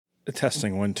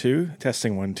Testing 1 2.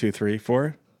 Testing 1 2 3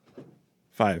 4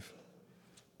 5.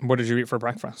 What did you eat for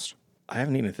breakfast? I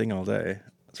haven't eaten a thing all day.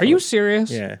 Are you serious?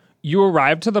 Yeah. You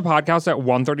arrived to the podcast at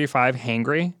 1:35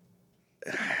 hangry?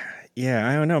 Yeah,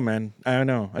 I don't know, man. I don't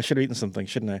know. I should have eaten something,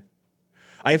 shouldn't I?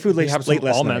 I had food late, have late some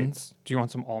last almonds. Do you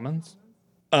want some almonds?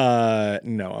 night.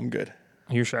 No, I'm good.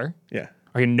 Are you sure? Yeah.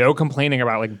 Are you no complaining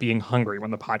about like being hungry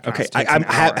when the podcast Okay. takes an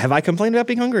hour? Have I complained about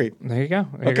being hungry? There you go.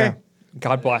 There Okay. you go.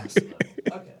 God bless.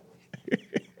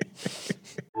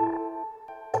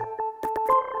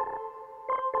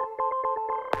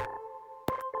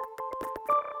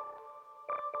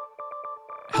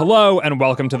 Hello and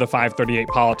welcome to the 538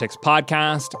 Politics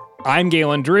Podcast. I'm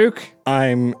Galen Druk.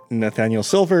 I'm Nathaniel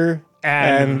Silver.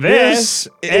 And this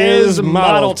is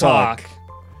Model Talk.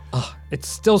 Oh, it's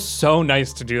still so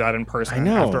nice to do that in person I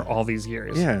know. after all these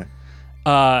years.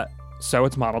 Yeah. So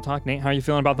it's Model Talk. Nate, how are you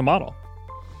feeling about the model?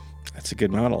 That's a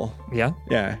good model. Yeah?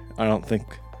 Yeah. I don't think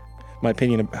my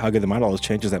opinion of how good the model is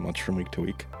changes that much from week to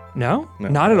week. No? No,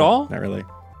 Not at all? Not really.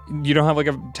 You don't have like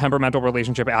a temperamental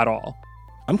relationship at all?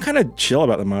 I'm kind of chill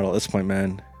about the model at this point,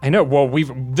 man. I know. Well,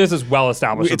 this is well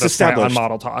established It's at this point established. on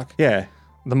Model Talk. Yeah.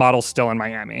 The model's still in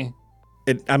Miami.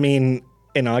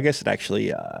 In August, it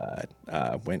actually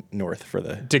went north for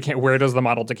the Where does the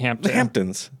model decamp to? the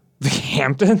Hamptons. The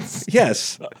Hamptons?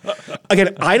 Yes.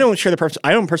 Again, I don't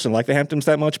personally like the Hamptons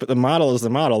that much, but the model is the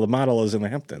model. The model is in the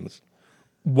Hamptons.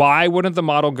 Why wouldn't the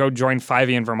model go join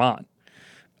 5e in Vermont?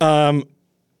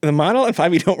 The model and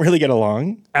 5e don't really get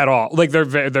along. At all. Like they're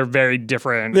very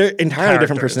different. They're entirely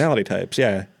different characters. personality types.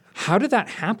 Yeah. How did that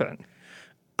happen?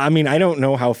 I mean, I don't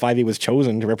know how 5e was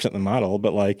chosen to represent the model,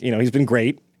 but he's been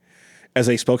great as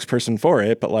a spokesperson for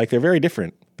it, but they're very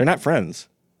different. They're not friends.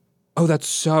 Oh, that's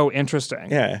so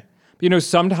interesting. Yeah.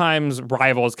 Sometimes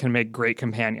rivals can make great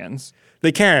companions.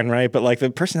 They can, right? But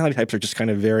the personality types are just kind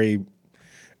of very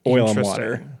oil and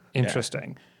water.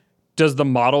 Interesting. Does the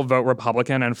model vote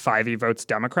Republican and 5e votes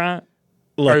Democrat?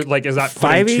 Look, Or is that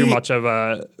putting 5e too much of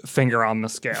a finger on the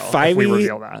scale 5e if we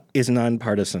reveal that? is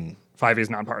nonpartisan. 5e is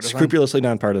nonpartisan. Scrupulously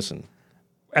nonpartisan.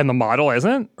 And the model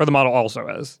isn't? Or the model also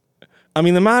is? I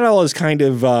mean, the model is kind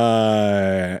of.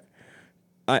 I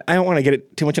don't want to get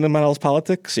it too much into the model's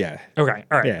politics. Yeah. Okay.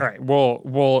 All right. Yeah. All right.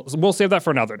 We'll save that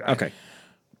for another day. Okay.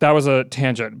 That was a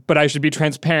tangent, but I should be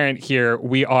transparent here.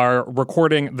 We are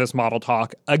recording this Model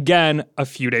Talk again a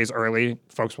few days early.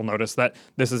 Folks will notice that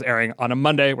this is airing on a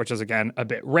Monday, which is again a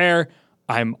bit rare.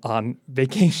 I'm on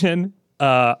vacation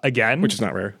again. Which is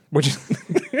not rare. Which is,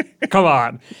 come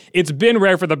on. It's been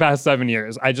rare for the past 7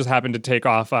 years. I just happened to take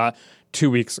off 2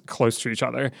 weeks close to each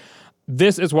other.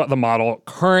 This is what the model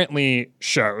currently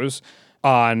shows.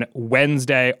 On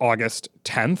Wednesday, August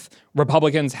 10th,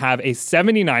 Republicans have a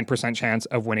 79% chance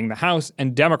of winning the House,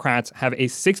 and Democrats have a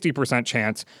 60%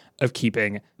 chance of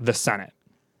keeping the Senate.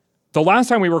 The last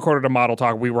time we recorded a Model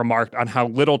Talk, we remarked on how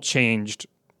little changed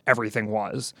everything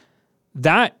was.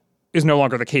 That is no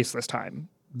longer the case this time.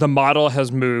 The model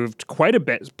has moved quite a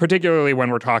bit, particularly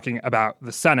when we're talking about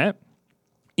the Senate,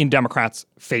 in Democrats'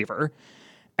 favor.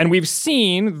 And we've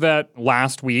seen that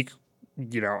last week,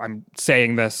 I'm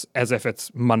saying this as if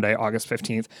it's Monday, August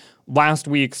 15th. Last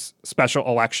week's special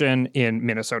election in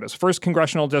Minnesota's 1st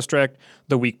congressional district,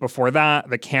 the week before that,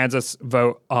 the Kansas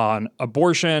vote on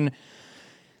abortion,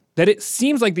 that it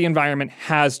seems like the environment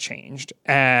has changed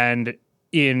and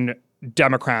in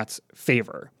Democrats'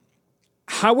 favor.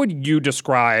 How would you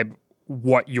describe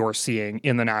what you're seeing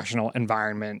in the national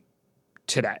environment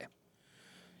today?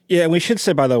 Yeah, we should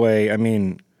say, by the way,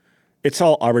 it's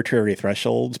all arbitrary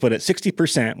thresholds, but at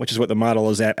 60%, which is what the model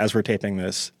is at as we're taping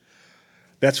this,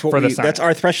 that's that's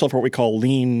our threshold for what we call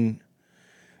lean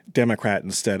Democrat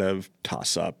instead of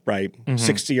toss-up, right? Mm-hmm.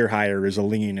 60 or higher is a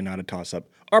lean and not a toss-up.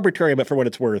 Arbitrary, but for what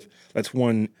it's worth, that's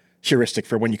one heuristic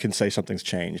for when you can say something's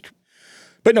changed.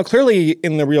 But no, clearly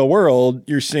in the real world,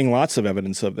 you're seeing lots of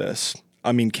evidence of this.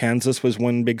 Kansas was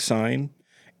one big sign.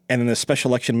 And in the special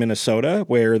election in Minnesota,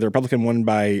 where the Republican won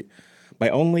by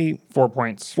only 4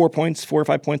 points. 4 points, 4 or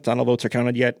 5 points. Not all votes are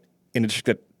counted yet in a district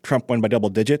that Trump won by double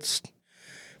digits.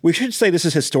 We should say this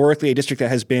is historically a district that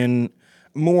has been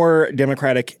more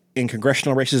Democratic in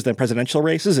congressional races than presidential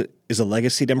races. It is a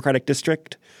legacy Democratic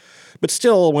district. But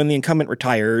still, when the incumbent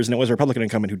retires, and it was a Republican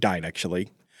incumbent who died, actually,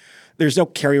 there's no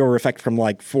carryover effect from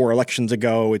 4 elections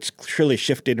ago. It's clearly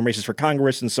shifted in races for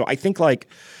Congress. And so I think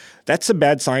that's a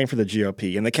bad sign for the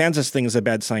GOP. And the Kansas thing is a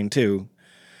bad sign too.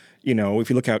 If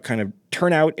you look at kind of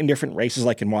turnout in different races,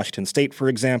 like in Washington State, for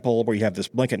example, where you have this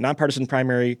blanket nonpartisan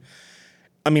primary,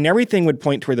 everything would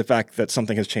point toward the fact that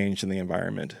something has changed in the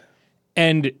environment.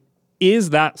 And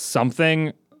is that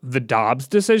something the Dobbs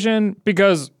decision?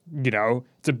 Because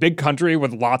it's a big country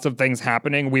with lots of things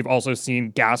happening. We've also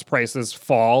seen gas prices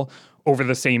fall over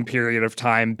the same period of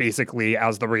time, basically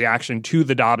as the reaction to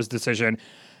the Dobbs decision.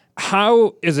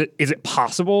 How is it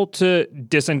possible to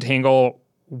disentangle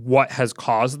what has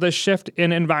caused this shift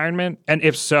in environment? And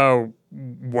if so,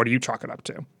 what do you chalk it up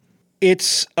to?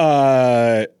 It's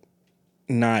not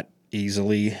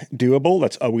easily doable.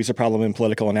 That's always a problem in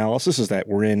political analysis, is that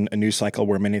we're in a news cycle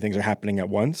where many things are happening at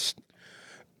once.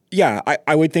 Yeah,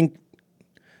 I would think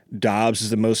Dobbs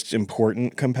is the most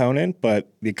important component, but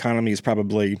the economy is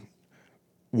probably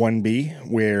 1B,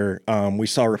 where we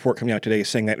saw a report coming out today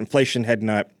saying that inflation had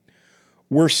not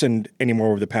worsened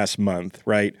anymore over the past month,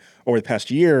 right? Over the past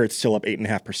year, it's still up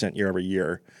 8.5% year over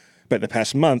year. But the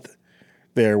past month,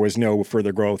 there was no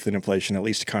further growth in inflation, at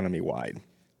least economy-wide.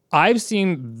 I've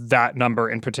seen that number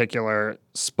in particular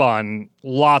spun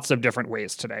lots of different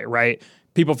ways today, right?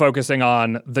 People focusing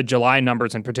on the July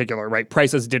numbers in particular, right?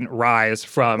 Prices didn't rise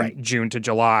from June to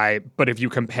July, but if you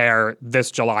compare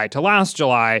this July to last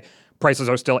July, prices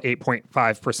are still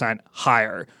 8.5%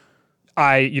 higher.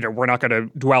 We're not going to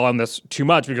dwell on this too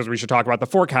much because we should talk about the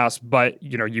forecast, but,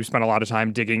 you spent a lot of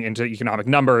time digging into economic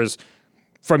numbers.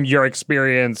 From your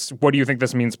experience, what do you think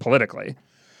this means politically?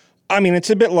 I mean,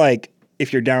 it's a bit like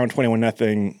if you're down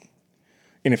 21-0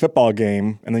 in a football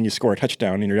game and then you score a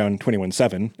touchdown and you're down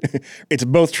 21-7. It's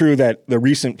both true that the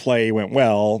recent play went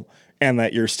well and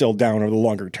that you're still down over the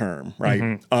longer term, right?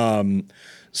 Mm-hmm.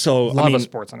 Love a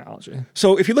sports analogy.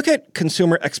 So if you look at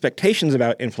consumer expectations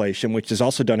about inflation, which is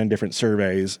also done in different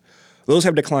surveys, those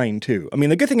have declined too. I mean,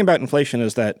 the good thing about inflation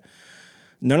is that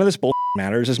none of this bullshit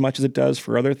matters as much as it does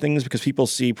for other things because people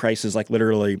see prices like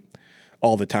literally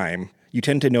all the time. You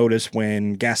tend to notice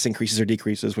when gas increases or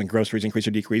decreases, when groceries increase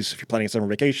or decrease, if you're planning a summer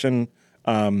vacation,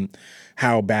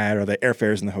 how bad are the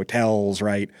airfares in the hotels,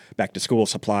 right? Back to school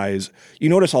supplies. You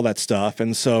notice all that stuff.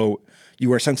 And so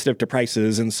you are sensitive to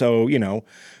prices. And so,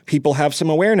 people have some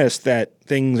awareness that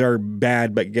things are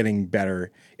bad but getting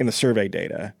better in the survey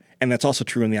data. And that's also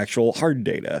true in the actual hard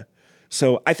data.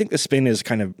 So I think the spin is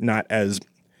kind of not as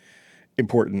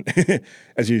important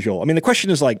as usual. I mean, the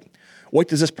question is what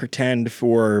does this portend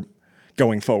for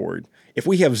going forward? If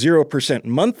we have 0%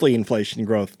 monthly inflation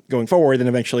growth going forward, then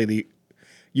eventually the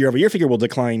year-over-year figure will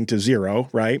decline to zero,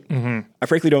 right? Mm-hmm. I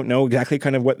frankly don't know exactly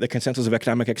kind of what the consensus of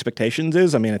economic expectations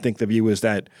is. I mean, I think the view is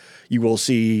that you will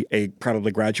see a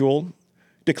probably gradual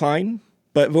decline,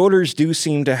 but voters do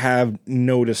seem to have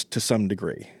noticed to some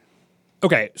degree.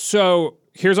 Okay, so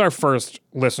here's our first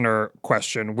listener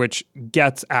question, which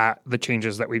gets at the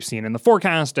changes that we've seen in the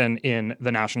forecast and in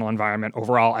the national environment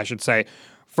overall, I should say.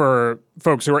 For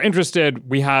folks who are interested,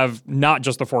 we have not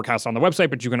just the forecast on the website,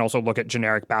 but you can also look at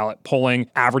generic ballot polling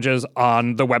averages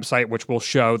on the website, which will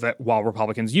show that while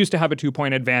Republicans used to have a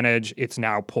 2-point advantage, it's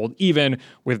now pulled even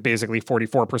with basically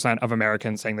 44% of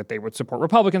Americans saying that they would support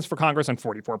Republicans for Congress and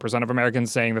 44% of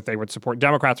Americans saying that they would support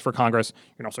Democrats for Congress.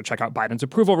 You can also check out Biden's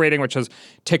approval rating, which has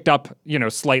ticked up,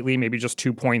 slightly, maybe just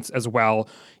 2 points as well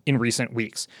in recent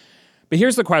weeks. But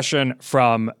here's the question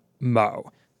from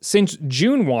Mo. Since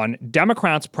June 1,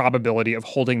 Democrats' probability of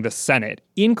holding the Senate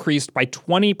increased by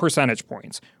 20 percentage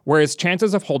points, whereas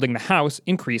chances of holding the House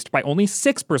increased by only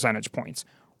 6 percentage points.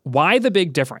 Why the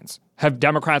big difference? Have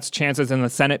Democrats' chances in the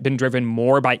Senate been driven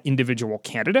more by individual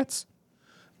candidates?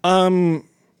 There's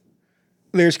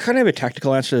kind of a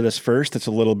tactical answer to this first that's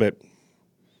a little bit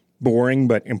boring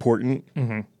but important,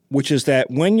 which is that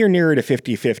when you're nearer to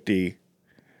 50-50,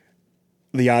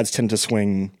 the odds tend to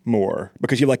swing more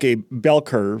because you like a bell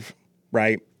curve,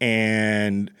 right?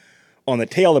 And on the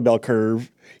tail of the bell curve,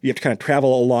 you have to kind of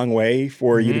travel a long way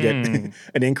for you to get an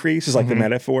increase, is like the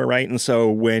metaphor, right? And so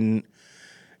when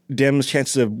Dems'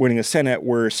 chances of winning the Senate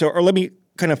were or let me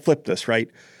kind of flip this, right?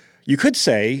 You could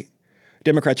say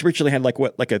Democrats originally had like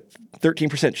a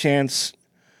 13% chance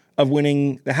of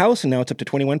winning the House, and now it's up to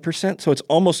 21%. So it's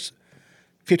almost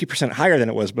 50% higher than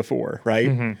it was before,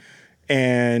 right?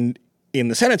 And in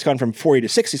the Senate, it's gone from 40 to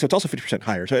 60, so it's also 50%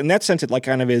 higher. So in that sense, it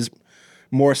kind of is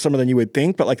more similar than you would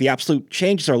think, but the absolute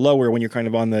changes are lower when you're kind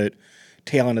of on the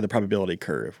tail end of the probability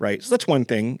curve, right? So that's one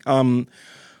thing. The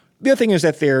other thing is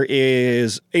that there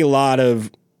is a lot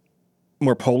of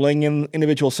more polling in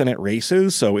individual Senate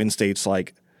races. So in states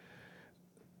like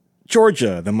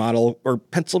Georgia, the model, or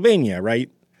Pennsylvania, right?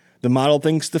 The model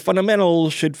thinks the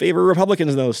fundamentals should favor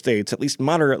Republicans in those states, at least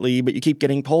moderately, but you keep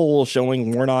getting polls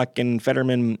showing Warnock and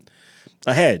Fetterman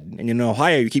ahead. And in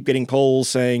Ohio, you keep getting polls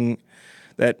saying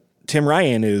that Tim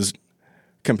Ryan is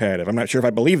competitive. I'm not sure if I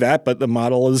believe that, but the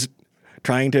model is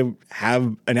trying to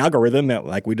have an algorithm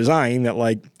that we design that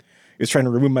is trying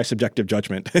to remove my subjective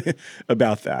judgment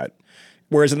about that.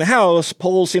 Whereas in the House,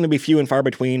 polls seem to be few and far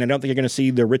between. I don't think you're going to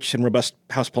see the rich and robust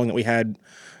House polling that we had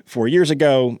 4 years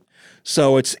ago.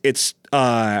 So it's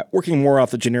working more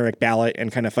off the generic ballot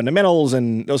and kind of fundamentals,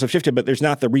 and those have shifted, but there's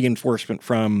not the reinforcement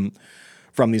from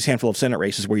these handful of Senate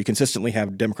races where you consistently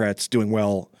have Democrats doing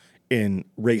well in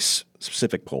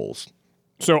race-specific polls.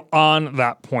 So on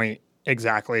that point,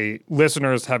 exactly,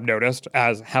 listeners have noticed,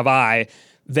 as have I,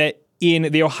 that in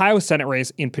the Ohio Senate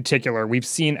race in particular, we've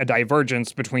seen a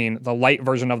divergence between the light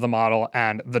version of the model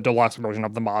and the deluxe version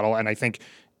of the model. And I think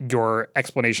your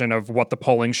explanation of what the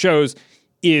polling shows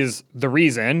is the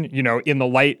reason. In the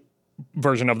light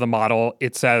version of the model,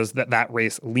 it says that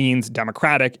race leans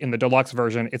Democratic. In the deluxe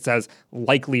version, it says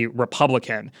likely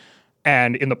Republican.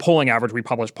 And in the polling average, we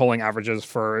publish polling averages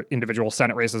for individual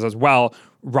Senate races as well.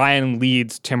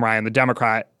 Tim Ryan, the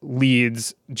Democrat,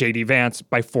 leads J.D. Vance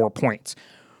by 4 points.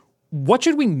 What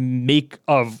should we make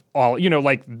of all,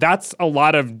 that's a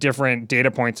lot of different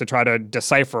data points to try to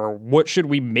decipher. What should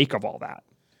we make of all that?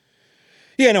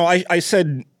 Yeah, no, I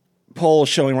said polls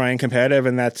showing Ryan competitive,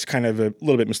 and that's kind of a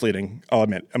little bit misleading, I'll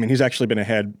admit. I mean, he's actually been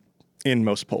ahead in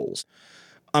most polls.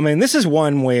 I mean, this is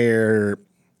one where,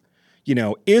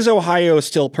 is Ohio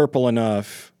still purple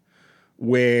enough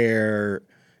where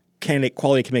candidate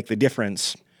quality can make the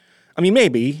difference? I mean,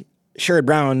 maybe. Sherrod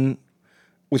Brown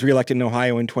was reelected in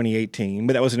Ohio in 2018,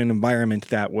 but that was in an environment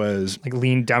that was like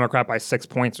lean Democrat by 6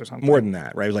 points or something. More than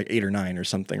that, right? It was like 8 or 9 or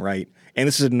something, right? And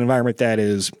this is an environment that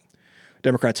is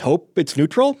Democrats hope it's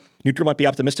neutral. Neutral might be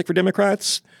optimistic for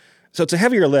Democrats. So it's a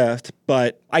heavier lift,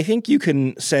 but I think you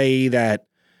can say that,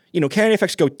 candidate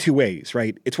effects go two ways,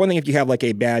 right? It's one thing if you have like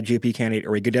a bad GOP candidate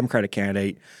or a good Democratic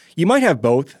candidate. You might have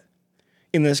both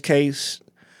in this case.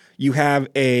 You have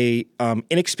a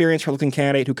inexperienced Republican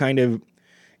candidate who kind of,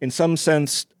 in some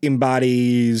sense,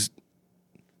 embodies.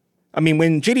 I mean,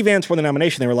 when J.D. Vance won the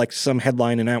nomination, they were like some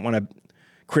headline, and I don't want to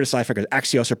criticize like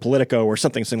Axios or Politico or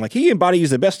something saying like he embodies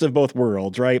the best of both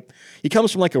worlds, right? He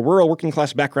comes from like a rural working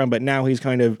class background, but now he's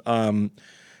kind of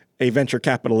a venture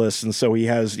capitalist, and so he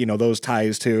has those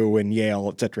ties to and Yale,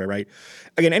 et cetera, right?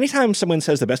 Again, anytime someone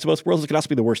says the best of both worlds, it could also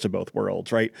be the worst of both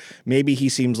worlds, right? Maybe he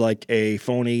seems like a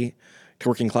phony to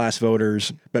working class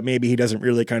voters, but maybe he doesn't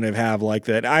really kind of have like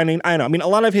that. I know. I mean, a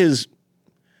lot of his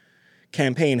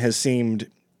campaign has seemed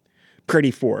pretty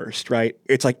forced, right?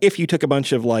 It's like if you took a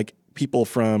bunch of like people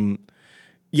from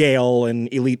Yale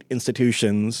and elite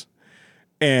institutions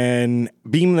and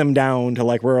beam them down to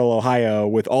like rural Ohio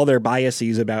with all their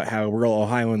biases about how rural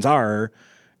Ohioans are.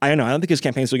 I don't know. I don't think his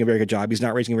campaign's doing a very good job. He's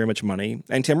not raising very much money.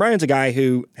 And Tim Ryan's a guy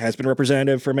who has been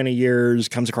representative for many years,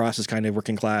 comes across as kind of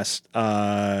working class,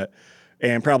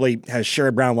 and probably has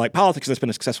Sherrod Brown-like politics. That's been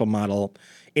a successful model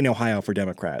in Ohio for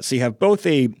Democrats. So you have both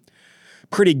a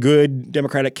pretty good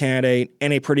Democratic candidate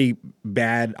and a pretty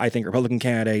bad, I think, Republican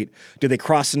candidate. Do they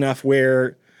cross enough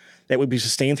where that would be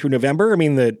sustained through November? I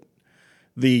mean,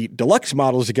 the deluxe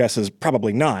models, I guess, is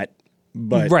probably not.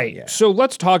 But right. Yeah. So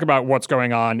let's talk about what's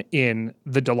going on in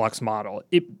the deluxe model.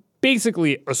 It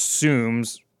basically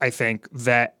assumes, I think,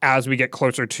 that as we get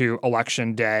closer to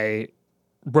Election Day,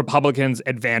 Republicans'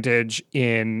 advantage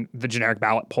in the generic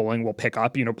ballot polling will pick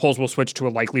up. Polls will switch to a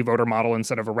likely voter model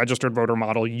instead of a registered voter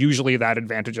model. Usually that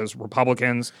advantages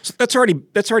Republicans. So that's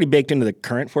already baked into the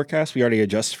current forecast. We already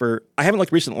adjust for. I haven't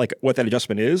looked recently like what that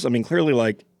adjustment is. I mean, clearly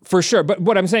like for sure. But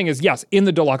what I'm saying is, yes, in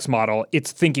the deluxe model,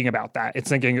 it's thinking about that. It's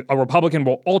thinking a Republican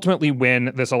will ultimately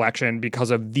win this election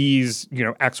because of these,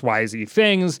 X, Y, Z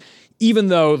things, even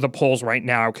though the polls right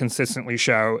now consistently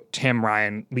show Tim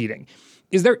Ryan leading.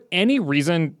 Is there any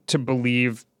reason to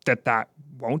believe that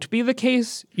won't be the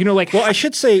case? Well, I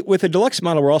should say with the deluxe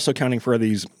model, we're also accounting for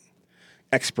these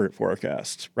expert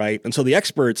forecasts, right? And so the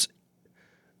experts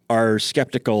are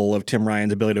skeptical of Tim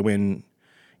Ryan's ability to win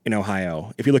in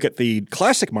Ohio. If you look at the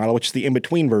classic model, which is the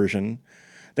in-between version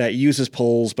that uses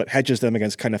polls but hedges them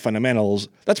against kind of fundamentals,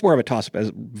 that's more of a toss-up,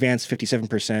 as Vance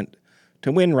 57%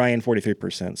 to win, Ryan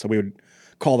 43%. So we would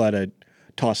call that a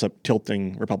toss-up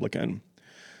tilting Republican.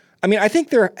 I mean, I think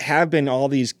there have been all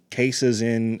these cases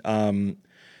in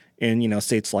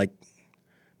states like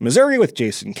Missouri with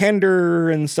Jason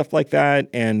Kender and stuff like that,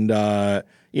 and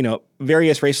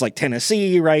various races like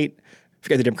Tennessee, right? I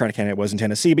forget the Democratic candidate was in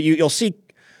Tennessee, but you'll see,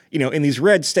 in these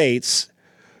red states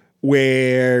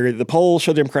where the polls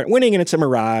show Democrat winning, and it's a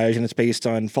mirage, and it's based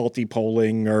on faulty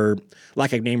polling or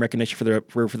lack of name recognition for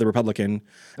the Republican.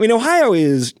 I mean, Ohio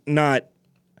is not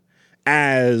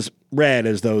as red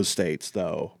as those states,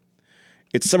 though.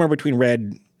 It's somewhere between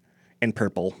red and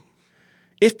purple.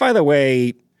 If, by the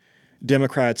way,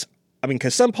 Democrats,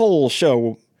 because some polls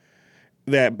show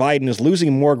that Biden is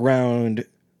losing more ground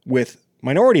with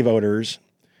minority voters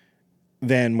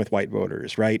than with white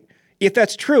voters, right? If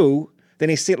that's true, then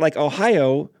a state like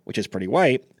Ohio, which is pretty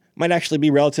white, might actually be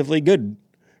relatively good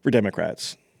for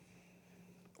Democrats.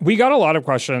 We got a lot of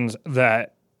questions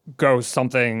that go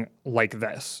something like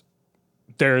this.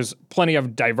 There's plenty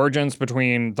of divergence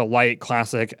between the light,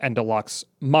 classic, and deluxe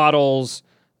models.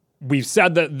 We've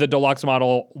said that the deluxe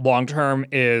model long-term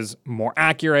is more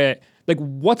accurate. Like,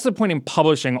 what's the point in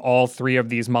publishing all three of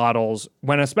these models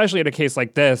when, especially at a case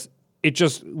like this, it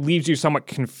just leaves you somewhat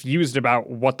confused about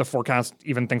what the forecast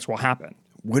even thinks will happen?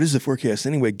 What is the forecast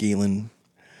anyway, Galen?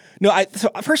 No,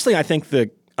 personally, I think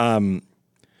the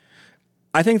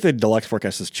deluxe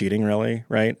forecast is cheating, really,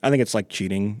 right? I think it's like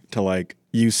cheating to like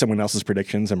use someone else's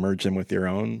predictions and merge them with your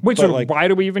own. Wait, so like, why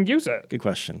do we even use it? Good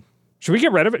question. Should we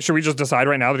get rid of it? Should we just decide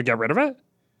right now to get rid of it?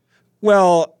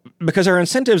 Well, because our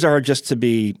incentives are just to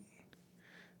be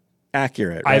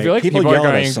accurate. Right? I feel like people yell are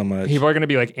at us so much. People are going to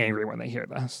be like angry when they hear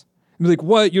this. Be like,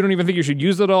 what? You don't even think you should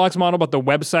use the deluxe model, but the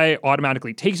website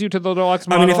automatically takes you to the deluxe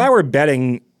model? I mean, if I were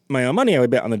betting my own money, I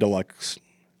would bet on the deluxe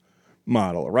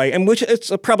model, right? And which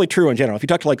it's probably true in general. If you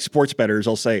talk to like sports bettors,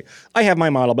 they'll say, I have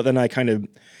my model, but then I kind of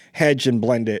hedge and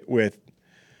blend it with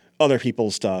other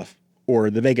people's stuff or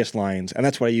the Vegas lines. And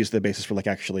that's what I use the basis for like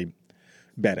actually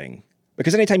betting.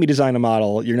 Because anytime you design a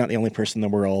model, you're not the only person in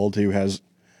the world who has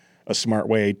a smart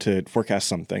way to forecast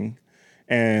something.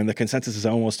 And the consensus is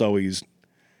almost always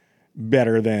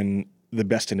better than the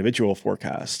best individual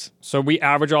forecast. So we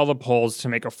average all the polls to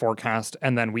make a forecast,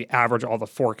 and then we average all the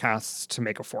forecasts to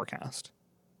make a forecast.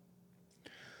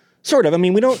 Sort of. I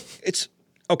mean,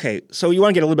 okay, so you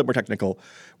want to get a little bit more technical.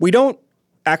 We don't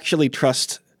actually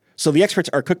trust, so the experts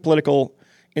are Cook Political,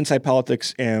 Inside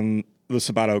Politics, and the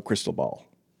Sabato Crystal Ball.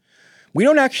 We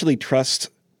don't actually trust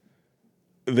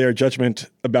their judgment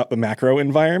about the macro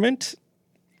environment.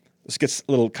 This gets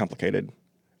a little complicated.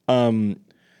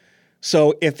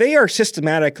 So if they are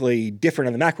systematically different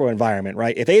in the macro environment,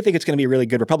 right? If they think it's going to be a really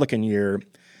good Republican year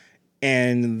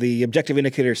and the objective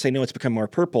indicators say, no, it's become more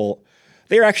purple,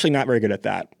 they're actually not very good at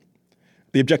that.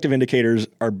 The objective indicators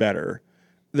are better.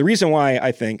 The reason why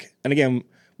I think, and again,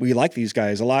 we like these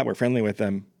guys a lot, we're friendly with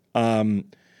them,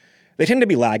 they tend to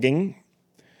be lagging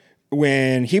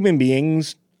when human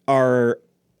beings are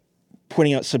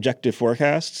putting out subjective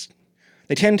forecasts.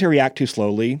 They tend to react too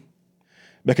slowly,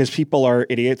 because people are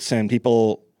idiots and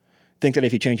people think that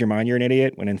if you change your mind, you're an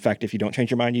idiot, when in fact, if you don't change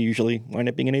your mind, you usually wind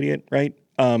up being an idiot, right?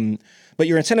 But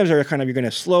your incentives are kind of, you're going to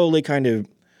slowly kind of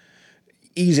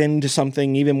ease into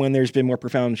something even when there's been more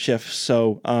profound shifts.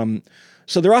 So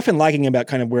they're often lagging about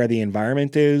kind of where the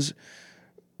environment is,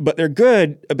 but they're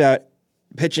good about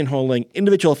pigeonholing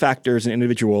individual factors and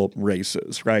individual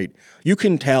races, right? You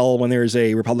can tell when there's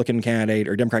a Republican candidate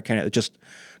or Democrat candidate that's just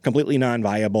completely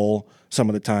non-viable some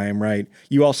of the time, right?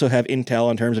 You also have intel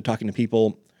in terms of talking to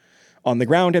people on the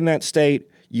ground in that state.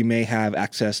 You may have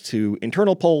access to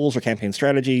internal polls or campaign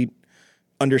strategy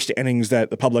understandings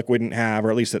that the public wouldn't have,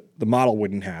 or at least that the model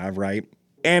wouldn't have, right?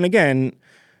 And again,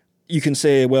 you can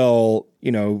say, well,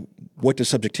 what does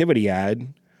subjectivity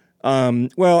add?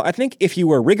 Well, I think if you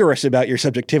were rigorous about your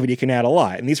subjectivity, it can add a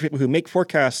lot. And these are people who make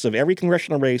forecasts of every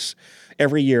congressional race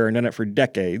every year and done it for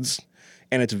decades,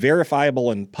 and it's verifiable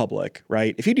in public,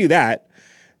 right? If you do that,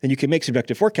 then you can make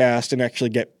subjective forecasts and actually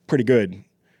get pretty good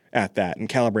at that and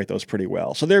calibrate those pretty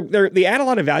well. So they add a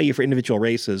lot of value for individual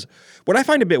races. What I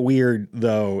find a bit weird,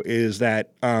 though, is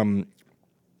that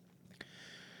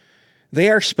they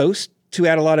are supposed to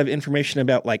add a lot of information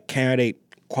about like candidate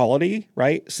quality,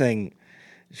 right? Saying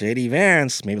J.D.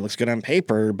 Vance maybe looks good on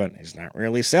paper, but he's not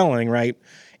really selling, right?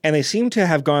 And they seem to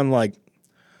have gone like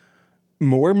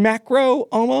more macro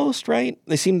almost, right?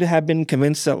 They seem to have been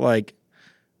convinced that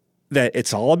that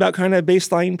it's all about kind of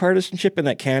baseline partisanship and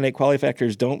that candidate quality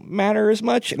factors don't matter as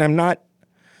much. And I'm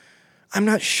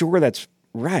not sure that's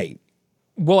right.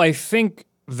 Well, I think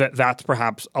that's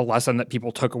perhaps a lesson that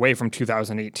people took away from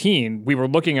 2018. We were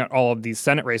looking at all of these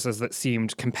Senate races that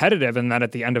seemed competitive, and that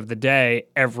at the end of the day,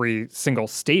 every single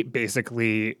state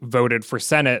basically voted for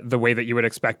Senate the way that you would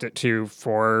expect it to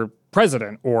for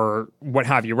president or what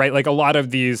have you, right? Like a lot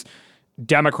of these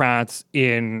Democrats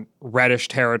in reddish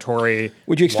territory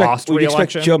would you expect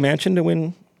Joe Manchin to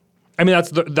win? I mean,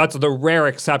 that's the rare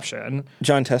exception.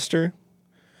 John Tester?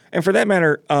 And for that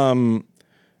matter,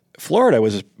 Florida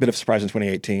was a bit of a surprise in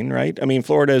 2018, right? I mean,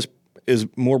 Florida is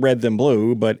more red than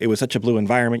blue, but it was such a blue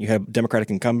environment. You had Democratic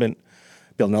incumbent.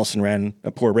 Bill Nelson ran a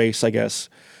poor race, I guess.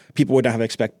 People would not have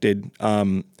expected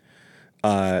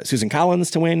Susan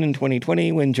Collins to win in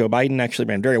 2020 when Joe Biden actually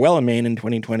ran very well in Maine in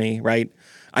 2020, right?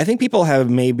 I think people have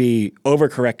maybe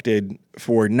overcorrected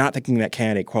for not thinking that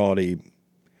candidate quality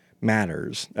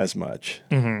matters as much.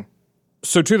 Mm-hmm.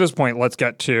 So to this point, let's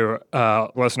get to a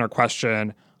listener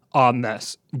question on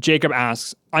this. Jacob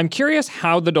asks, I'm curious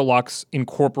how the Deluxe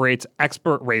incorporates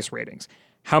expert race ratings.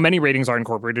 How many ratings are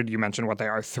incorporated? You mentioned what they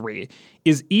are, 3.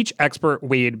 Is each expert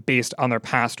weighed based on their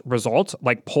past results,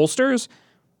 like pollsters?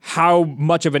 How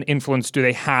much of an influence do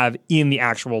they have in the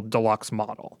actual Deluxe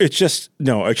model? It's just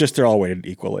they're all weighted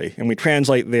equally. And we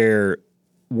translate their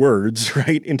words,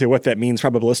 right, into what that means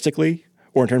probabilistically,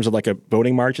 or in terms of like a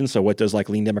voting margin. So what does like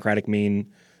lean Democratic mean?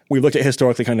 We've looked at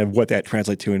historically kind of what that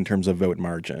translates to in terms of vote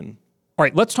margin. All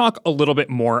right, let's talk a little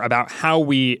bit more about how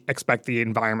we expect the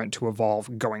environment to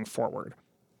evolve going forward.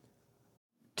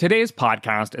 Today's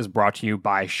podcast is brought to you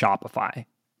by Shopify.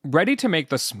 Ready to make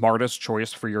the smartest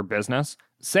choice for your business?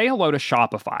 Say hello to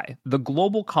Shopify, the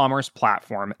global commerce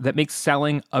platform that makes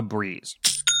selling a breeze.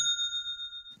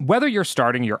 Whether you're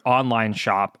starting your online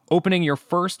shop, opening your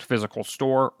first physical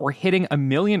store, or hitting 1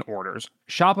 million orders,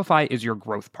 Shopify is your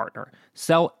growth partner.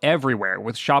 Sell everywhere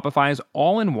with Shopify's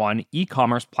all-in-one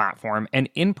e-commerce platform and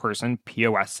in-person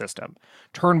POS system.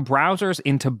 Turn browsers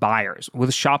into buyers with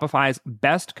Shopify's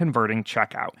best converting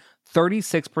checkout,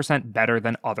 36% better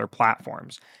than other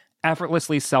platforms.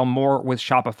 Effortlessly sell more with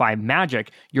Shopify Magic,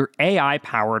 your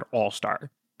AI-powered all-star.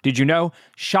 Did you know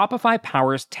Shopify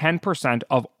powers 10%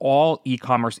 of all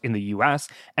e-commerce in the US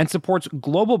and supports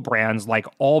global brands like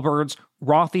Allbirds,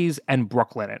 Rothy's, and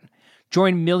Brooklinen?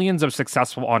 Join millions of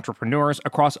successful entrepreneurs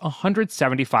across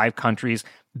 175 countries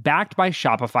backed by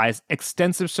Shopify's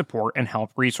extensive support and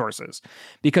help resources.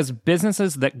 Because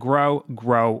businesses that grow,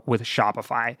 grow with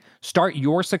Shopify. Start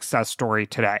your success story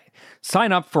today.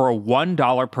 Sign up for a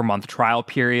 $1 per month trial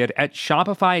period at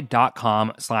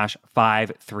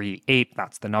shopify.com/538.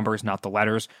 That's the numbers, not the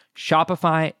letters.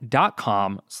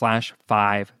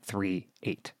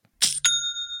 Shopify.com/538.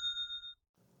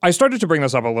 I started to bring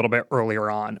this up a little bit earlier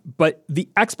on, but the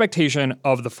expectation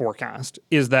of the forecast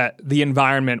is that the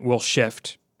environment will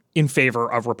shift in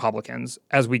favor of Republicans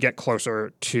as we get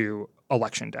closer to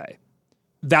Election Day.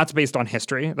 That's based on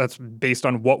history. That's based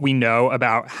on what we know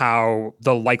about how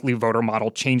the likely voter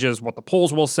model changes what the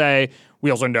polls will say.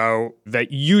 We also know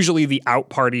that usually the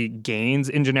out party gains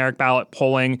in generic ballot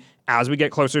polling as we get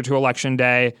closer to Election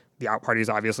Day. The out party is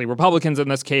obviously Republicans in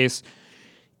this case.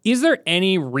 Is there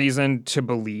any reason to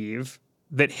believe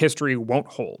that history won't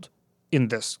hold in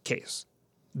this case?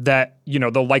 That,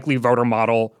 the likely voter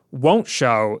model won't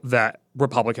show that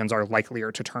Republicans are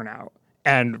likelier to turn out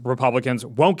and Republicans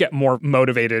won't get more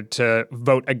motivated to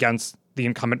vote against the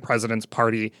incumbent president's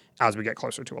party as we get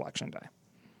closer to Election Day?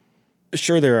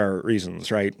 Sure, there are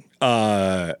reasons, right?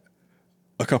 A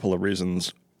couple of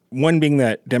reasons. One being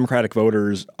that Democratic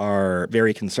voters are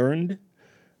very concerned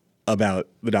about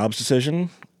the Dobbs decision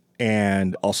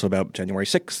and also about January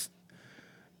 6th,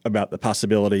 about the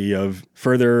possibility of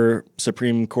further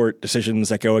Supreme Court decisions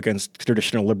that go against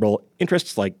traditional liberal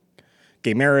interests like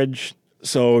gay marriage.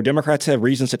 So Democrats have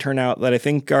reasons to turn out that I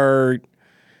think are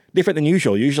different than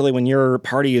usual. Usually when your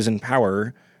party is in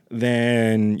power,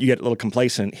 then you get a little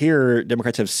complacent. Here,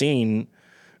 Democrats have seen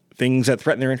things that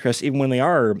threaten their interests even when they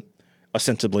are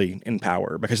ostensibly in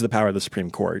power because of the power of the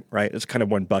Supreme Court, right? It's kind of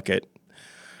one bucket.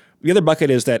 The other bucket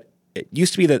is that it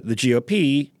used to be that the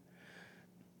GOP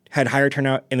had higher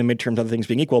turnout in the midterms, other things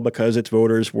being equal, because its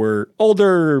voters were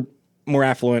older, more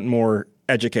affluent, more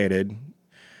educated.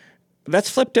 That's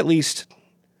flipped at least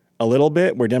a little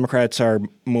bit, where Democrats are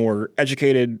more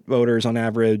educated voters on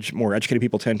average. More educated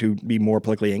people tend to be more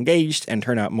politically engaged and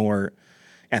turn out more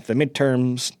at the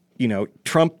midterms.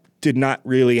 Trump did not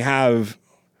really have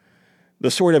the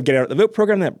sort of get out the vote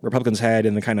program that Republicans had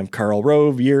in the kind of Karl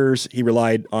Rove years. He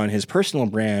relied on his personal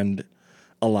brand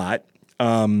a lot.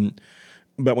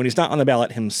 But when he's not on the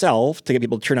ballot himself, to get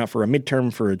people to turn out for a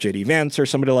midterm for a J.D. Vance or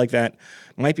somebody like that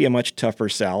might be a much tougher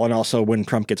sell. And also when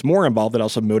Trump gets more involved, it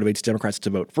also motivates Democrats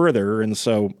to vote further. And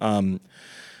so I'm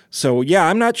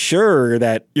not sure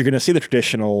that you're going to see the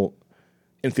traditional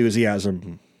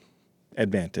enthusiasm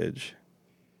advantage.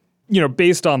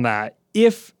 Based on that,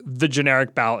 if the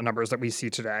generic ballot numbers that we see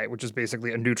today, which is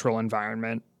basically a neutral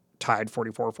environment, tied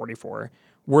 44-44,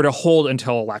 were to hold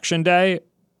until Election Day,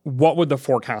 what would the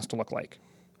forecast look like?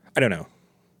 I don't know.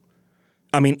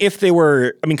 If they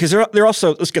were, because they're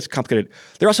also, this gets complicated.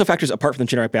 There are also factors apart from the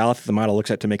generic ballot that the model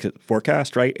looks at to make it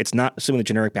forecast, right? It's not assuming the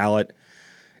generic ballot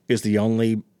is the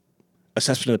only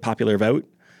assessment of the popular vote.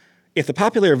 If the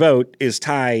popular vote is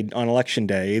tied on Election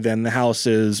Day, then the House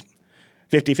is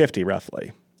 50-50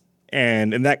 roughly.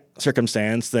 And in that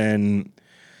circumstance, then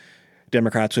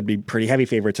Democrats would be pretty heavy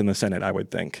favorites in the Senate, I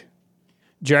would think.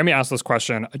 Jeremy asked this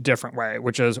question a different way,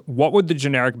 which is, what would the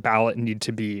generic ballot need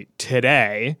to be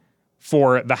today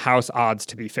for the House odds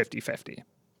to be 50-50?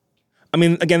 I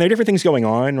mean, again, there are different things going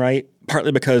on, right?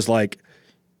 Partly because, like,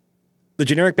 the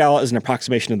generic ballot is an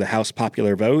approximation of the House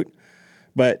popular vote,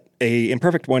 but a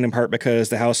imperfect one in part because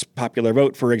the House popular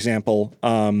vote, for example,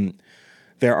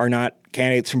 there are not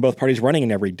candidates from both parties running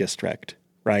in every district,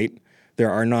 right? There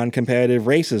are non-competitive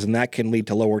races, and that can lead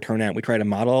to lower turnout. We try to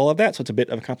model all of that, so it's a bit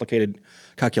of a complicated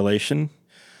calculation.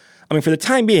 I mean, for the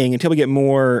time being, until we get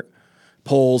more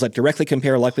polls that directly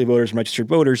compare likely voters and registered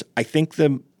voters, I think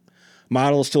the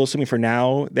model is still assuming for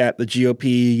now that the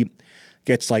GOP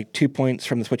gets like 2 points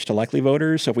from the switch to likely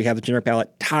voters. So if we have the generic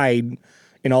ballot tied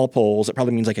in all polls, it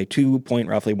probably means like a 2 point,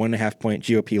 roughly 1.5 point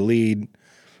GOP lead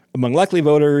among likely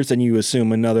voters. Then you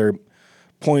assume another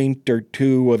point or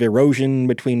two of erosion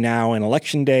between now and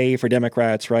election day for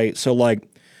Democrats, right? So like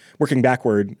working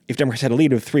backward, if Democrats had a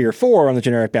lead of 3 or 4 on the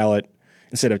generic ballot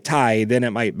instead of tied, then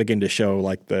it might begin to show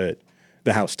like the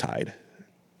House tied.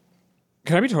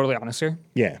 Can I be totally honest here?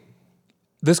 Yeah.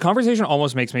 This conversation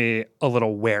almost makes me a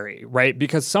little wary, right?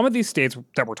 Because some of these states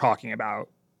that we're talking about,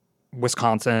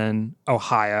 Wisconsin,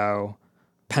 Ohio,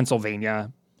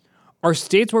 Pennsylvania, are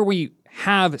states where we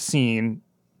have seen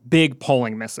big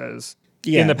polling misses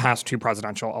in the past 2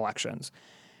 presidential elections.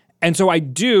 And so I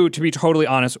do, to be totally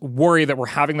honest, worry that we're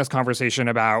having this conversation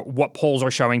about what polls are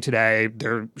showing today.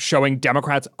 They're showing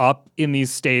Democrats up in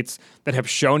these states that have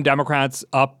shown Democrats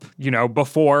up,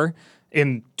 before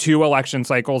in 2 election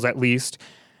cycles at least,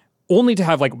 only to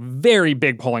have like very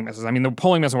big polling misses. I mean, the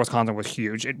polling miss in Wisconsin was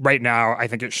huge. Right now, I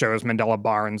think it shows Mandela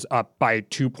Barnes up by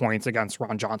 2 points against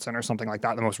Ron Johnson or something like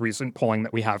that, the most recent polling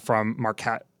that we have from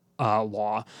Marquette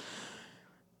Law.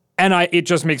 And it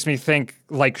just makes me think,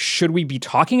 like, should we be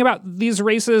talking about these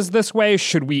races this way?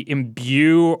 Should we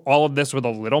imbue all of this with a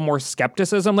little more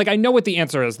skepticism? Like, I know what the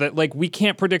answer is, that, like, we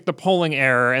can't predict the polling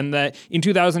error and that in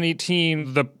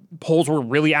 2018, the polls were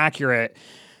really accurate.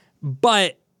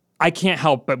 But I can't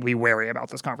help but be wary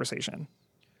about this conversation.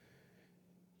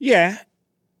 Yeah.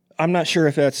 I'm not sure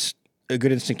if that's a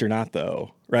good instinct or not,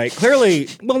 though, right? Clearly,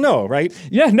 well, no, right?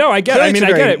 Yeah, no, I get it. I mean,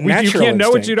 I get it. You can't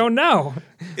know what you don't know.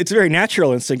 It's a very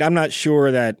natural instinct. I'm not sure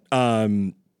that,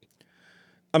 the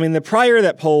prior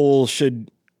that polls should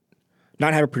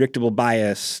not have a predictable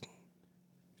bias,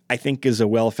 I think is a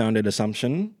well-founded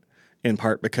assumption, in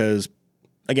part because,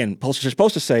 again, polls are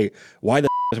supposed to say, why the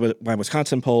was my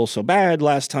Wisconsin poll so bad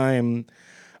last time?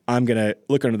 I'm going to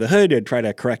look under the hood and try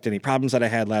to correct any problems that I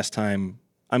had last time.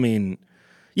 I mean,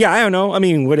 yeah, I don't know. I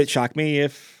mean, would it shock me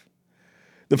if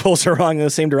the polls are wrong in the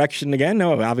same direction again?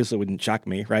 No, obviously it wouldn't shock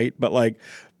me, right? But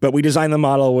we designed the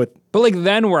model with... But like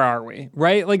then where are we,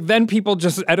 right? Like then people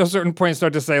just at a certain point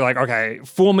start to say like, okay,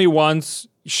 fool me once,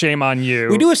 shame on you.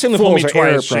 We do assume the polls are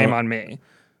twice, error shame on me.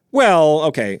 Well,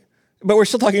 okay. But we're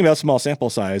still talking about small sample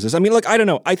sizes. I mean, look, I don't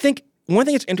know. I think one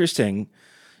thing that's interesting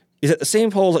is that the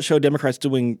same polls that show Democrats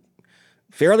doing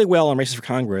fairly well on races for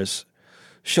Congress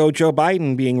show Joe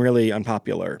Biden being really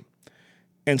unpopular.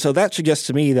 And so that suggests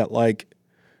to me that, like,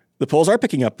 the polls are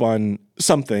picking up on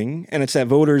something, and it's that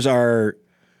voters are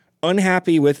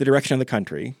unhappy with the direction of the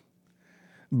country,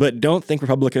 but don't think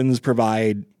Republicans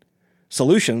provide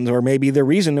solutions, or maybe the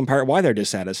reason in part why they're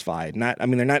dissatisfied.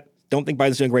 Don't think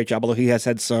Biden's doing a great job, although he has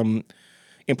had some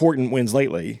important wins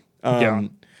lately.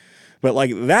 But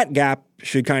like that gap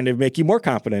should kind of make you more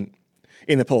confident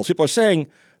in the polls. People are saying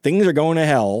things are going to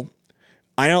hell.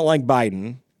 I don't like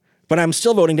Biden, but I'm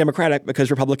still voting Democratic because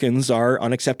Republicans are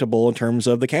unacceptable in terms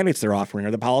of the candidates they're offering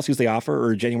or the policies they offer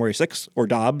or January 6th or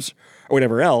Dobbs or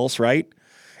whatever else, right?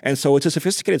 And so it's a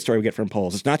sophisticated story we get from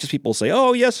polls. It's not just people say,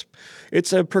 oh, yes,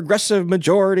 it's a progressive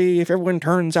majority if everyone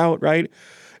turns out, right?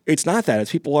 It's not that.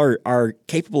 It's people are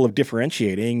capable of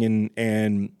differentiating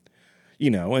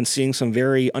and seeing some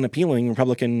very unappealing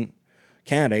Republican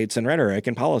candidates and rhetoric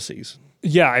and policies.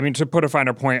 Yeah, I mean, to put a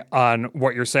finer point on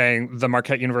what you're saying, the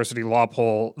Marquette University law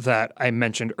poll that I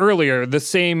mentioned earlier, the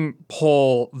same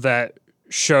poll that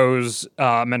shows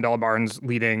Mandela Barnes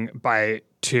leading by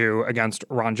 2 against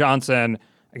Ron Johnson.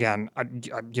 Again,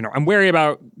 I'm wary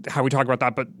about how we talk about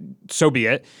that, but so be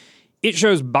it. It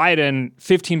shows Biden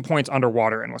 15 points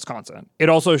underwater in Wisconsin. It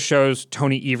also shows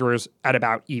Tony Evers at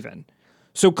about even.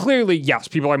 So clearly, yes,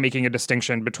 people are making a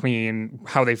distinction between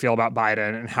how they feel about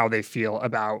Biden and how they feel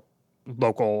about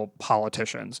local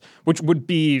politicians, which would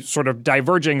be sort of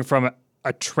diverging from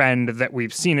a trend that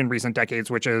we've seen in recent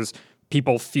decades, which is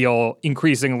people feel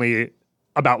increasingly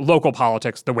about local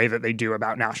politics the way that they do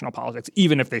about national politics,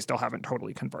 even if they still haven't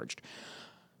totally converged.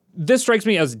 This strikes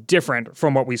me as different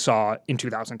from what we saw in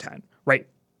 2010, right?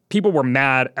 People were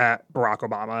mad at Barack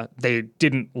Obama. They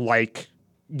didn't like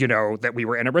that we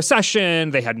were in a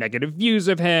recession. They had negative views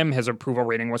of him. His approval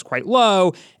rating was quite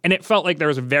low. And it felt like there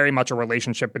was very much a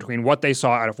relationship between what they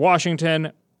saw out of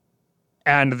Washington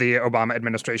and the Obama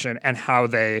administration and how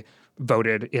they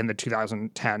voted in the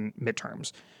 2010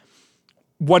 midterms.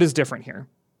 What is different here?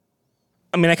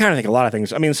 I mean, I kind of think a lot of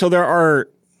things. I mean, so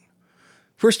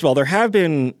first of all, there have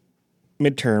been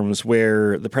midterms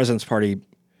where the president's party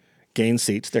gained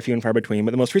seats. They're few and far between,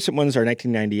 but the most recent ones are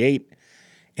 1998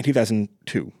 and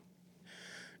 2002.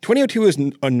 2002 is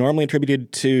normally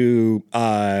attributed to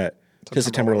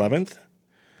September 11th.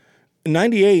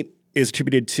 98 is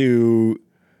attributed to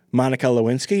Monica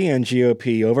Lewinsky and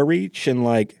GOP overreach. And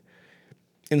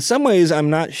in some ways, I'm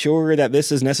not sure that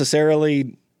this is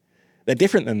necessarily that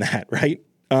different than that, right?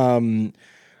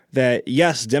 That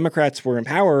yes, Democrats were in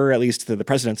power, at least to the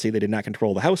presidency. They did not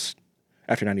control the House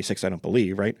after 96, I don't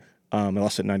believe, right? They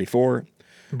lost it in 94.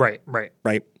 Right.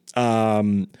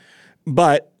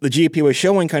 But the GOP was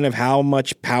showing kind of how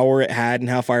much power it had and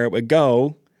how far it would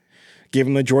go,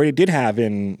 given the majority it did have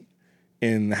in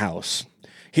the House.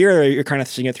 Here, you're kind of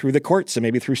seeing it through the courts and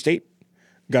maybe through state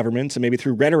governments and maybe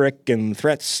through rhetoric and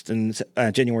threats and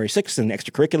January 6th and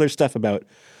extracurricular stuff about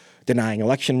denying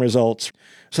election results.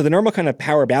 So the normal kind of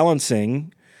power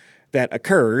balancing that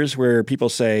occurs where people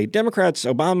say, Democrats,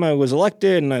 Obama was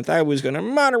elected and I thought I was going to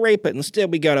moderate, but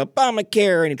instead we got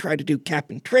Obamacare and he tried to do cap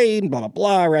and trade and blah, blah,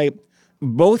 blah, right?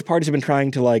 Both parties have been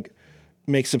trying to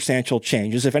make substantial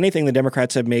changes. If anything, the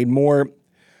Democrats have made more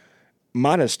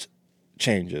modest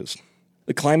changes.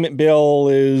 The climate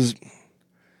bill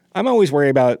I'm always worried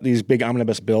about these big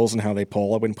omnibus bills and how they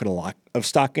poll. I wouldn't put a lot of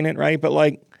stock in it, right?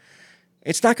 But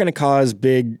it's not going to cause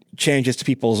big changes to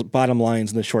people's bottom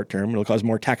lines in the short term. It'll cause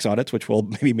more tax audits, which will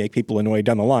maybe make people annoyed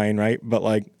down the line, right? But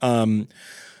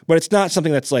but it's not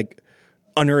something that's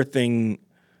unearthing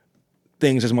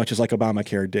things as much as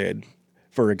Obamacare did,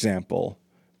 for example,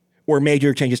 or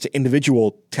major changes to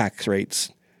individual tax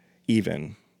rates,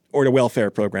 even, or to welfare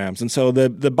programs. And so the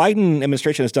Biden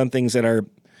administration has done things that are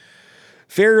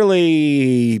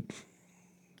fairly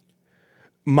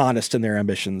modest in their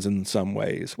ambitions in some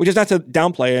ways, which is not to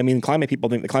downplay. I mean, climate people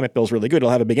think the climate bill is really good. It'll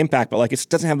have a big impact, but it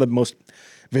doesn't have the most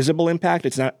visible impact.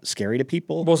 It's not scary to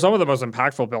people. Well, some of the most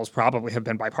impactful bills probably have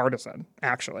been bipartisan,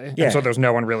 actually. Yeah. And so there's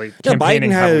no one really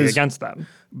campaigning heavily against them.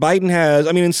 Biden has,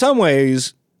 in some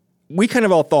ways, we kind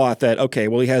of all thought that, okay,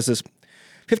 well, he has this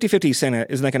 50-50 Senate.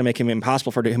 Isn't that going to make him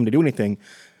impossible for him to do anything?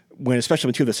 Especially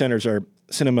when two of the senators are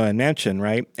Sinema and Manchin,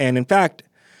 right? And in fact,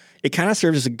 it kind of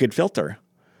serves as a good filter.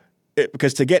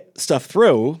 Because to get stuff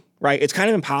through, right, it's kind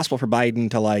of impossible for Biden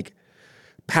to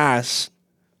pass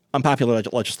unpopular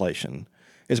legislation.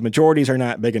 His majorities are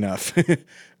not big enough.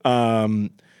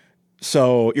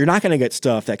 So you're not going to get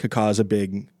stuff that could cause a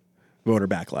big voter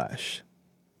backlash.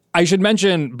 I should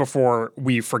mention before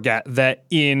we forget that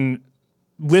in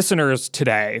listeners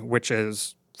today, which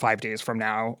is 5 days from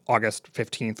now, August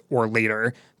 15th or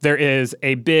later, there is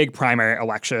a big primary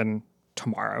election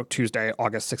tomorrow, Tuesday,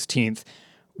 August 16th,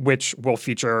 which will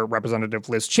feature Representative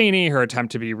Liz Cheney, her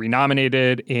attempt to be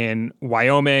renominated in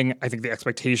Wyoming. I think the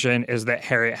expectation is that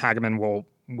Harriet Hageman will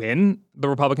win the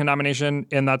Republican nomination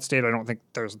in that state. I don't think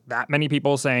there's that many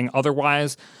people saying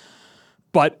otherwise,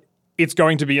 but it's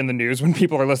going to be in the news when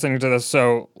people are listening to this,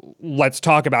 so let's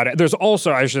talk about it. There's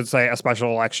also, I should say, a special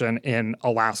election in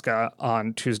Alaska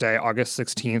on Tuesday, August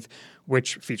 16th,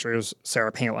 which features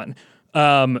Sarah Palin.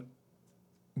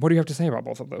 What do you have to say about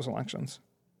both of those elections?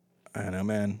 I don't know,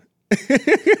 man.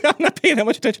 I'm not paying that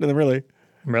much attention to them, really.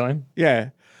 Really? Yeah.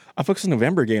 I'm focused on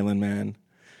November, Galen, man.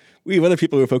 We have other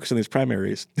people who are focused on these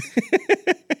primaries.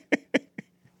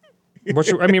 We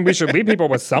should lead people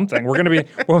with something. We're going to be...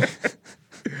 Well,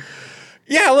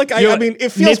 yeah, look, I mean, it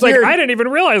feels weird. I didn't even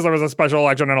realize there was a special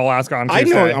election in Alaska on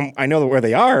Tuesday. I know where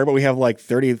they are, but we have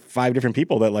 35 different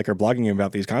people that are blogging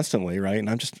about these constantly, right? And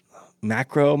I'm just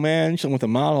macro, man, chilling with a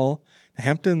model. The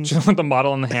Hamptons. Chilling with the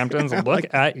model in the Hamptons.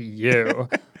 Look at you.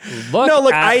 Look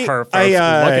at her, folks. Look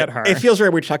at her. It feels very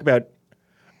weird to talk about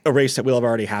a race that will have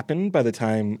already happened by the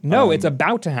time... No, it's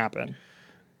about to happen.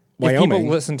 Wyoming. If people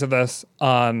listen to this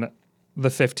on the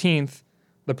 15th,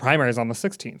 the primary is on the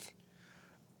 16th.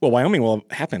 Well, Wyoming will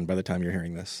have happened by the time you're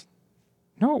hearing this.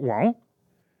 No, it won't.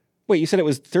 Wait, you said it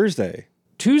was Thursday.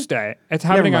 Tuesday. It's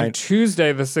happening on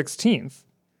Tuesday the 16th.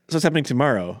 So it's happening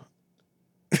tomorrow.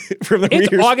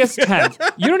 It's August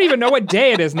 10th. You don't even know what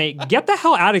day it is, Nate. Get the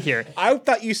hell out of here. I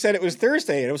thought you said it was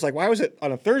Thursday, and it was why was it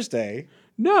on a Thursday?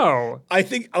 No. I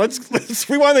think, let's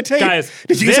rewind the tape. Guys,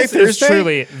 did you say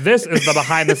Thursday? This is the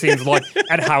behind-the-scenes look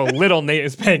at how little Nate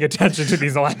is paying attention to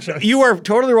these elections. You are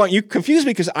totally wrong. You confused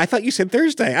me because I thought you said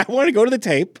Thursday. I want to go to the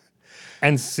tape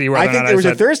and see whether I think there was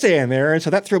a Thursday in there, and so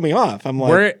that threw me off. I'm like,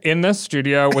 we're in this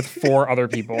studio with 4 other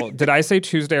people. Did I say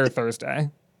Tuesday or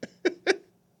Thursday?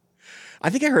 I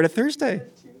think I heard a Thursday.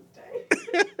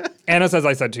 Anna says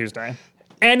I said Tuesday.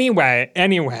 Anyway,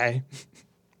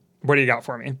 what do you got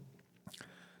for me?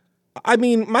 I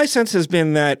mean, my sense has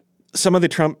been that some of the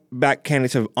Trump-backed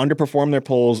candidates have underperformed their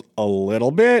polls a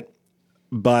little bit,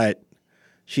 but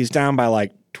she's down by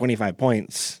like 25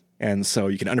 points. And so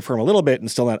you can underperform a little bit and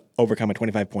still not overcome a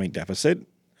 25-point deficit.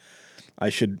 I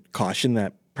should caution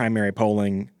that primary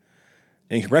polling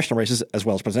in congressional races as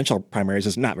well as presidential primaries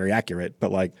is not very accurate,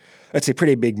 but like that's a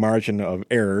pretty big margin of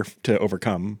error to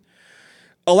overcome.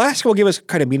 Alaska will give us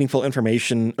kind of meaningful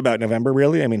information about November,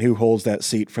 really. I mean, who holds that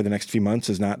seat for the next few months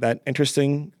is not that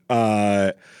interesting.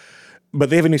 But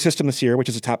they have a new system this year, which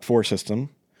is a top 4 system.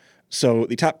 So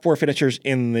the top 4 finishers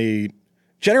in the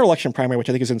general election primary, which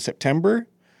I think is in September,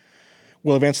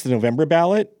 will advance to the November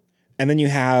ballot. And then you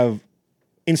have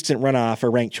instant runoff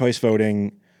or ranked choice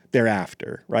voting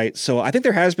thereafter, right? So I think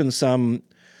there has been some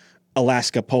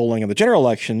Alaska polling of the general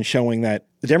election showing that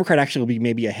the Democrat actually will be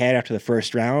maybe ahead after the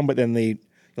first round, but then they'll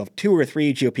have 2 or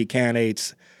 3 GOP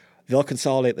candidates. They'll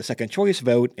consolidate the second choice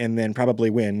vote and then probably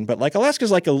win. But like Alaska's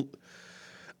like a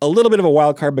little bit of a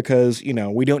wild card because, you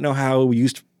know, we don't know how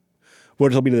used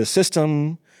voters will be to the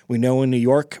system. We know in New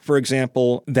York, for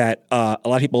example, that a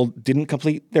lot of people didn't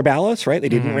complete their ballots, right? They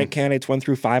didn't rank candidates 1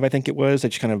 through 5, I think it was. They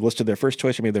just kind of listed their first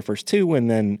choice or maybe their first 2, and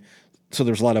then so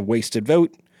there's a lot of wasted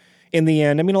vote in the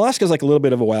end. I mean, Alaska's like a little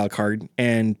bit of a wild card,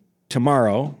 and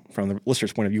tomorrow, from the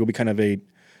listener's point of view, will be kind of a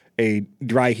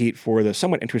dry heat for the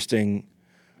somewhat interesting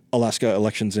Alaska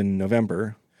elections in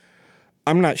November.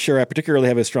 I'm not sure I particularly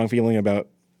have a strong feeling about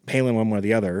Palin one way or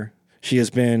the other. She has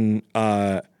been,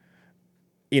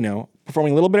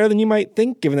 performing a little better than you might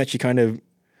think, given that she kind of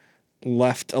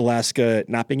left Alaska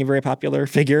not being a very popular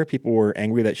figure. People were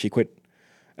angry that she quit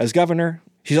as governor.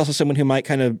 She's also someone who might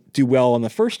kind of do well on the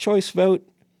first choice vote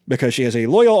because she has a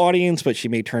loyal audience, but she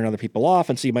may turn other people off,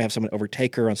 and so you might have someone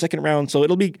overtake her on second round. So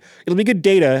it'll be good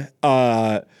data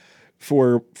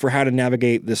for how to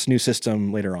navigate this new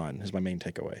system later on, is my main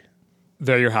takeaway.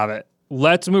 There you have it.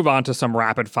 Let's move on to some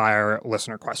rapid fire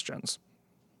listener questions.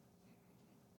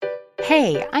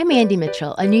 Hey, I'm Andy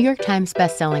Mitchell, a New York Times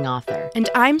bestselling author. And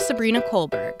I'm Sabrina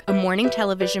Kohlberg, a morning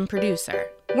television producer.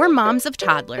 We're moms of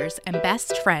toddlers and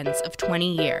best friends of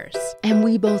 20 years. And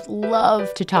we both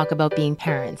love to talk about being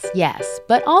parents, yes,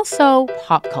 but also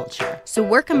pop culture. So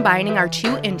we're combining our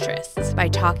 2 interests by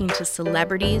talking to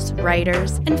celebrities,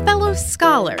 writers, and fellow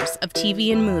scholars of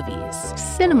TV and movies.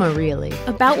 Cinema, really.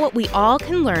 About what we all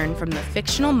can learn from the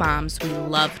fictional moms we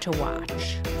love to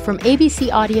watch. From ABC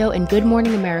Audio and Good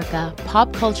Morning America,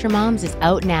 Pop Culture Moms is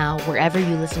out now wherever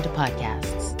you listen to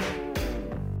podcasts.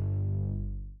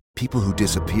 People who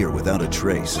disappear without a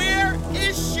trace. Where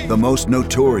is she? The most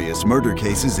notorious murder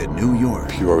cases in New York.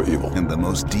 Pure evil. And the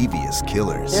most devious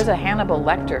killers. There's a Hannibal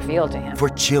Lecter feel to him. For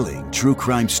chilling true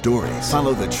crime stories,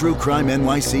 follow the True Crime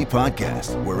NYC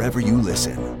podcast wherever you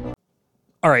listen.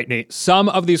 All right, Nate, some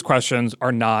of these questions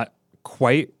are not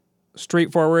quite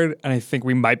straightforward, and I think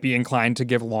we might be inclined to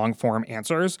give long-form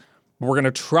answers. We're going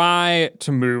to try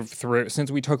to move through,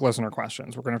 since we took listener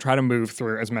questions, we're going to try to move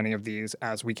through as many of these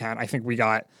as we can. I think we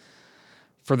got,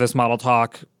 for this model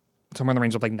talk, somewhere in the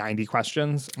range of like 90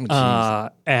 questions. And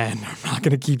I'm not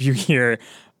going to keep you here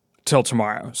till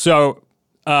tomorrow. So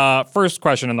first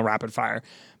question in the rapid fire.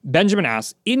 Benjamin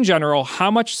asks, in general, how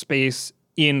much space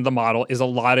in the model is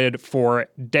allotted for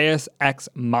deus ex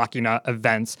machina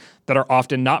events that are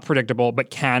often not predictable but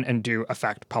can and do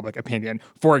affect public opinion?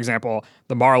 For example,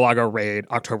 the Mar-a-Lago raid,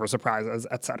 October surprises,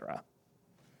 etc.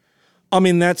 I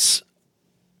mean, it's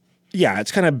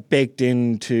kind of baked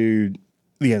into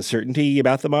the uncertainty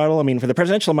about the model. I mean, for the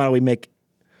presidential model, we make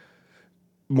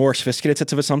more sophisticated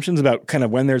sets of assumptions about kind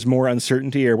of when there's more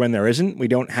uncertainty or when there isn't. We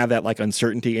don't have that like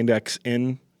uncertainty index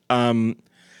in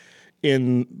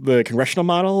the congressional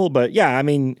model. But yeah, I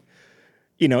mean,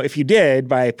 if you did,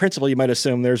 by principle, you might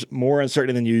assume there's more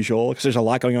uncertainty than usual because there's a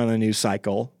lot going on in the news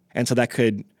cycle. And so that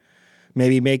could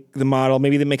maybe that makes the model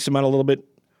a little bit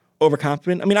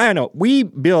overconfident. I mean, I don't know. We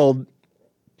build...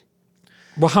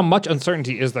 Well, how much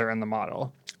uncertainty is there in the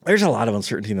model? There's a lot of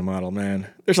uncertainty in the model, man.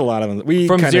 There's a lot of...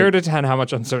 From 0 to 10, how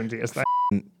much uncertainty is there?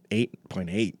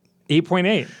 8.8.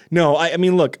 8.8? No, I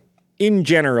mean, look, in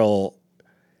general...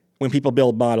 When people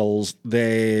build models,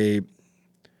 they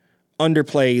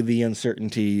underplay the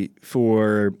uncertainty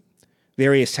for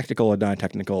various technical and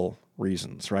non-technical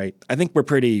reasons, right? I think we're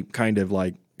pretty kind of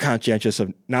like conscientious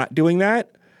of not doing that.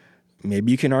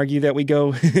 Maybe you can argue that we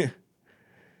go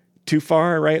too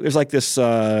far, right? There's like this,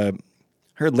 I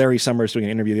heard Larry Summers doing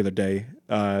an interview the other day,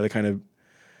 the kind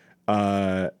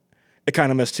of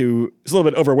economist who is a little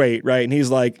bit overweight, right? And he's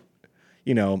like,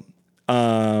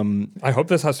 I hope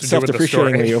this has to do with the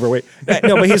story. Self-depreciatingly overweight.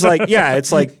 No, but he's like, yeah,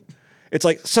 it's like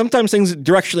sometimes things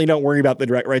directionally don't worry about the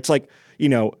direct, right? It's like,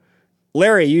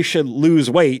 Larry, you should lose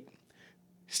weight.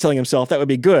 He's telling himself that would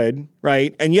be good,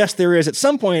 right? And yes, there is at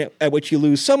some point at which you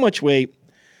lose so much weight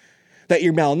that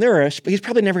you're malnourished, but he's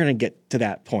probably never going to get to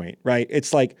that point, right?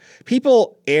 It's like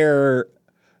people err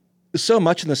so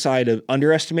much on the side of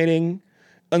underestimating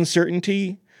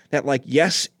uncertainty that, like,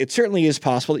 yes, it certainly is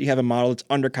possible that you have a model that's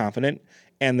underconfident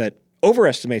and that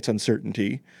overestimates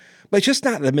uncertainty, but it's just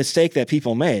not the mistake that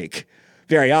people make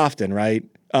very often, right?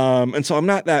 And so I'm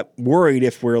not that worried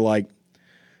if we're like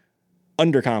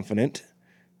underconfident.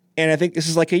 And I think this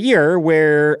is like a year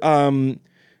where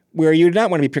you do not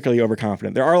want to be particularly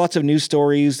overconfident. There are lots of news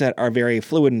stories that are very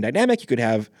fluid and dynamic. You could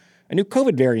have a new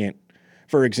COVID variant,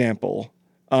 for example.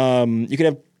 You could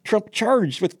have Trump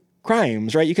charged with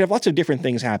crimes, right? You could have lots of different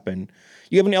things happen.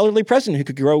 You have an elderly president who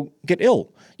could get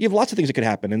ill. You have lots of things that could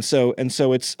happen. And so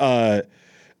it's, I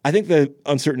think the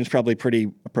uncertain is probably pretty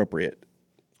appropriate.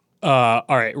 All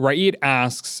right. Raid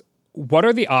asks, what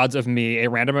are the odds of me, a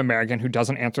random American who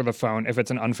doesn't answer the phone if it's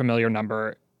an unfamiliar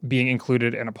number, being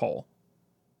included in a poll?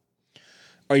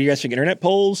 Are you answering internet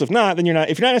polls? If not, then you're not.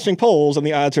 If you're not answering polls, then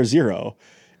the odds are 0.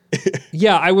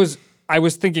 Yeah, I was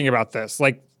thinking about this.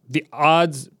 Like, the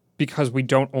odds, because we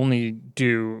don't only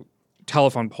do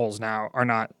telephone polls now, are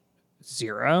not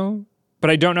 0.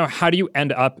 But I don't know, how do you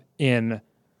end up in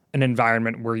an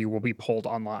environment where you will be polled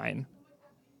online?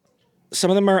 Some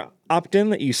of them are opt-in,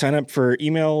 that you sign up for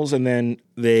emails and then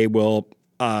they will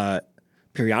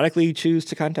periodically choose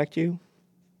to contact you.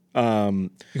 You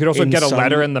could also get a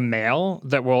letter in the mail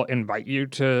that will invite you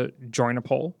to join a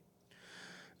poll.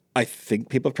 I think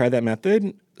people have tried that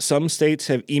method. Some states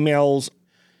have emails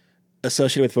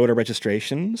associated with voter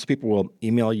registrations. People will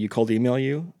cold email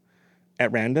you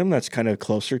at random. That's kind of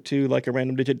closer to like a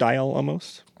random digit dial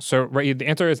almost. So the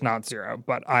answer is not 0,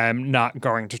 but I am not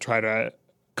going to try to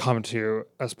come to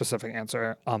a specific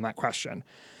answer on that question.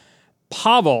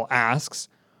 Pavel asks,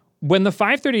 when the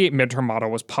 538 midterm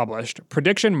model was published,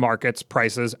 prediction markets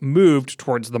prices moved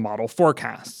towards the model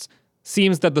forecasts.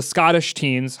 Seems that the Scottish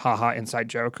teens, haha, inside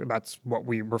joke, that's what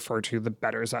we refer to the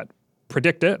bettors that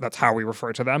predict it, that's how we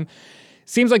refer to them.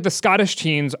 Seems like the Scottish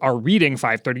teens are reading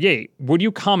 538. Would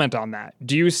you comment on that?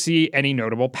 Do you see any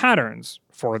notable patterns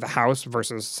for the House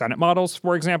versus Senate models,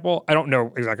 for example? I don't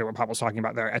know exactly what Pavel's talking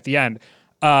about there at the end.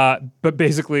 But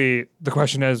basically, the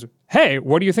question is, hey,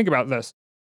 what do you think about this?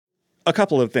 A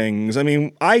couple of things. I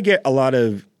mean, I get a lot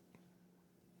of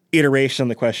iteration on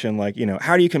the question, like,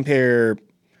 how do you compare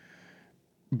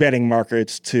betting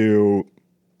markets to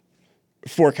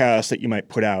forecasts that you might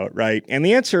put out, right? And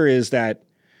the answer is that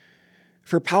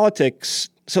for politics,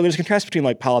 so there's a contrast between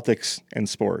like politics and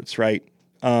sports, right?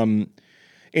 In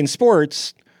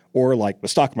sports, or like the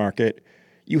stock market,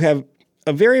 you have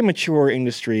a very mature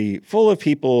industry full of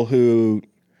people who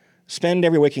spend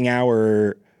every waking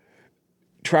hour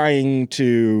trying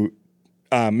to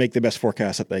make the best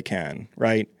forecast that they can,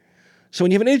 right? So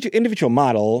when you have an individual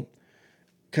model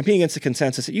competing against the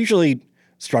consensus, it usually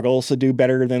struggles to do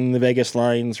better than the Vegas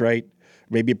lines, right?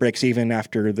 Maybe it breaks even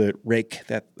after the rake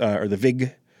or the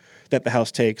VIG that the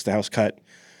House takes, the House cut.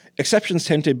 Exceptions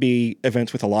tend to be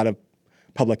events with a lot of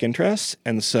public interest,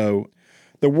 and so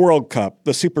the World Cup,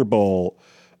 the Super Bowl,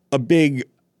 a big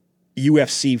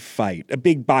UFC fight, a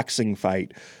big boxing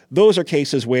fight. Those are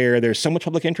cases where there's so much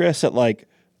public interest that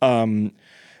the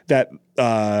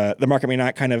market may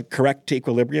not kind of correct to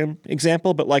equilibrium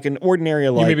example, but like an ordinary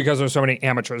like... You mean because there's so many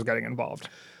amateurs getting involved?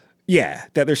 Yeah,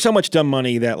 that there's so much dumb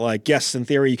money that like, yes, in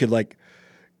theory you could like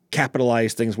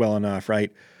capitalize things well enough,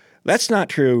 right? That's not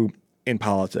true in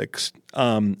politics.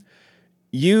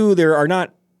 There are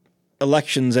not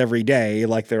elections every day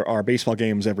like there are baseball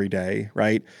games every day,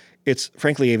 right? It's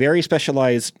frankly a very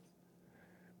specialized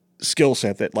skill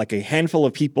set that like a handful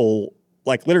of people,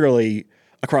 like literally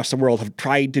across the world, have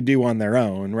tried to do on their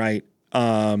own, right?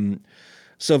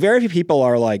 So very few people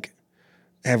are like,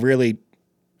 have really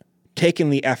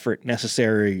taken the effort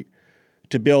necessary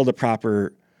to build a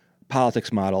proper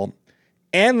politics model.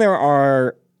 And there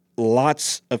are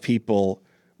lots of people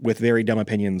with very dumb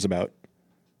opinions about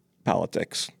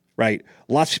politics, right?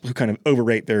 Lots of people who kind of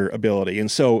overrate their ability.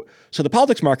 And so the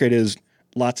politics market is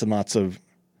lots and lots of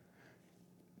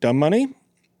dumb money.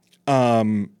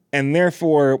 And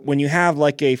therefore, when you have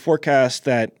like a forecast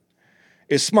that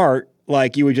is smart,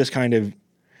 like you would just kind of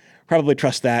probably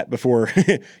trust that before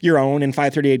your own. And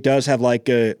 538 does have like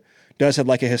a does have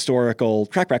like a historical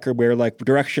track record where like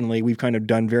directionally we've kind of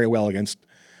done very well against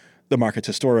the markets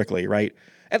historically, right?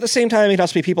 At the same time, it has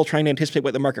to be people trying to anticipate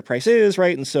what the market price is,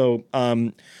 right? And so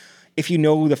if you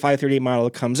know the 538 model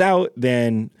comes out,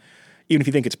 then even if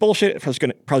you think it's bullshit, it's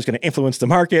probably going to influence the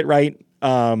market, right?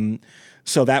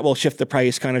 So that will shift the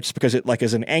price kind of just because it like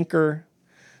is an anchor.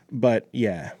 But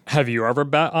yeah. Have you ever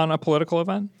bet on a political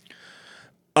event?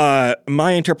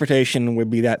 My interpretation would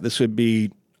be that this would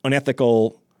be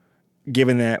unethical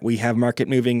given that we have market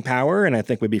moving power, and I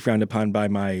think would be frowned upon by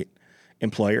my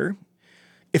employer.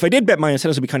 If I did bet, my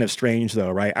incentives would be kind of strange though,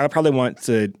 right? I would probably want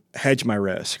to hedge my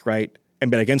risk, right?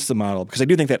 And bet against the model because I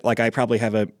do think that like I probably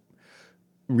have a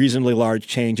reasonably large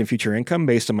change in future income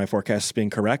based on my forecasts being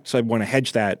correct. So I'd want to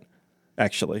hedge that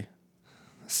actually.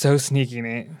 So sneaky,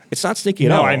 Nate. It's not sneaky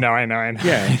at all. I know.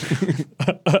 Yeah.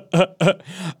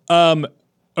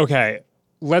 Okay,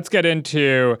 let's get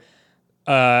into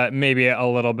maybe a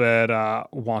little bit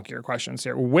wonkier questions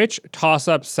here. Which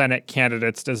toss-up Senate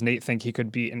candidates does Nate think he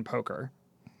could beat in poker?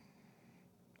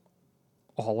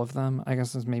 All of them, I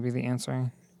guess, is maybe the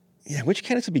answer. Yeah, which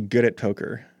candidates would be good at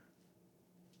poker?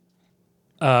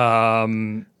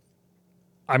 I'm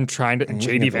trying to...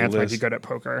 J.D. Vance might be good at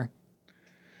poker.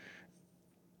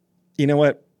 You know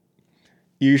what?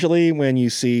 Usually when you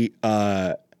see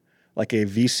like a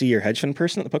VC or hedge fund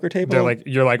person at the poker table...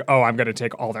 You're like, oh, I'm going to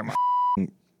take all their money.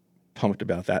 Pumped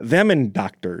about that. Them and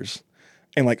doctors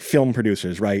and like film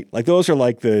producers, right? Like those are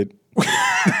like the...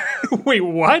 Wait,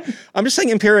 what? I'm just saying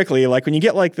empirically, like when you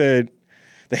get like the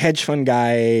hedge fund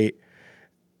guy,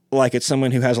 like it's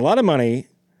someone who has a lot of money.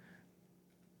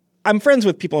 I'm friends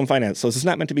with people in finance, so this is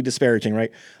not meant to be disparaging, right?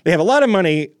 They have a lot of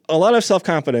money, a lot of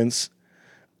self-confidence,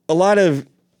 a lot of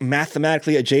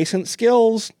mathematically adjacent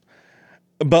skills,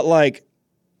 but like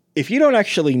if you don't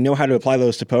actually know how to apply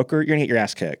those to poker, you're gonna get your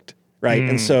ass kicked, right?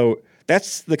 And so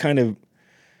that's the kind of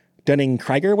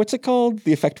Dunning-Kruger, what's it called?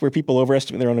 The effect where people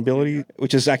overestimate their own ability,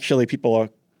 which is actually people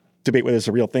debate whether it's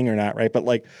a real thing or not, right? But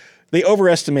like they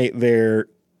overestimate their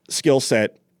skill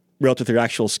set relative to their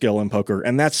actual skill in poker,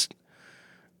 and that's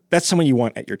someone you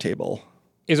want at your table.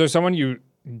 Is there someone you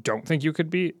don't think you could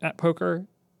beat at poker?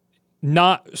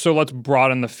 So let's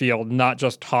broaden the field, not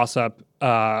just toss-up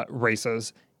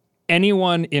races.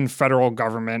 Anyone in federal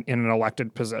government in an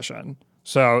elected position.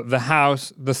 So the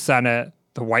House, the Senate,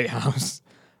 the White House.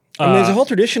 I mean, there's a whole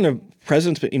tradition of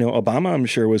presidents, but, Obama, I'm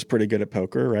sure, was pretty good at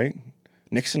poker, right?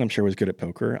 Nixon, I'm sure, was good at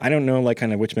poker. I don't know, like,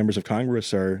 kind of which members of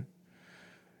Congress are,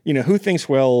 who thinks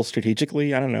well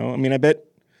strategically? I don't know. I mean, I bet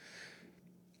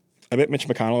Mitch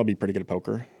McConnell would be pretty good at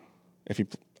poker if he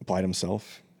applied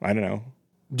himself. I don't know.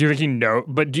 Do you think he knows?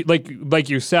 But like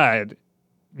you said,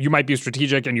 you might be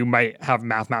strategic and you might have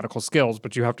mathematical skills,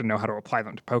 but you have to know how to apply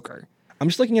them to poker. I'm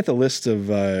just looking at the list of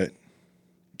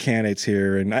candidates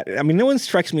here, and I mean, no one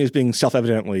strikes me as being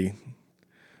self-evidently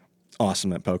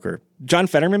awesome at poker. John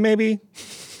Fetterman, maybe?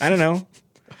 I don't know.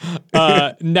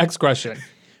 Next question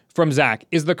from Zach.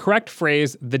 Is the correct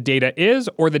phrase the data is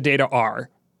or the data are?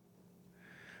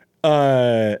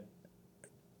 The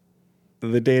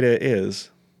data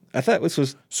is. I thought this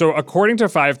was... So according to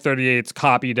 538's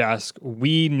copy desk,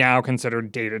 we now consider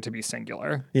data to be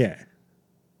singular. Yeah.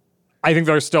 I think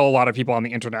there's still a lot of people on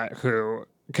the internet who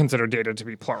consider data to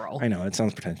be plural. I know. It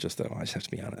sounds pretentious, though. I just have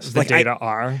to be honest. The data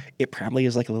are. It probably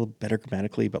is like a little better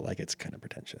grammatically, but like it's kind of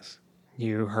pretentious.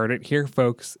 You heard it here,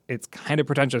 folks. It's kind of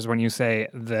pretentious when you say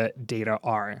the data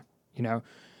are.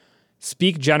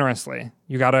 Speak generously.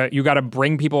 You gotta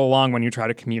bring people along when you try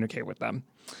to communicate with them.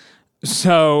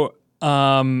 So,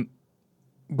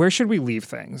 where should we leave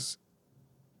things?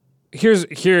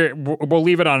 We'll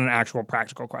leave it on an actual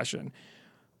practical question.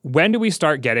 When do we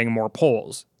start getting more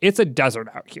polls? It's a desert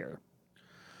out here.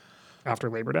 After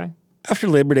Labor Day? After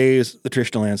Labor Day is the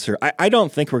traditional answer. I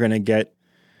don't think we're going to get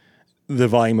the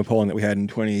volume of polling that we had in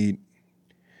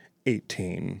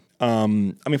 2018. I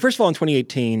mean, first of all, in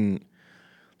 2018,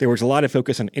 there was a lot of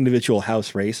focus on individual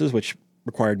House races, which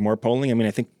required more polling. I mean,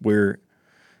 I think we'll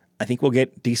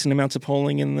get decent amounts of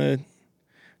polling in the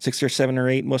 6 or 7 or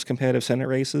 8 most competitive Senate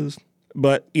races.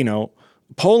 But,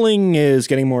 polling is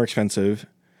getting more expensive.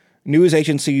 News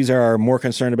agencies are more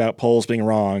concerned about polls being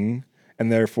wrong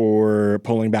and therefore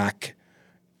pulling back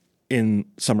in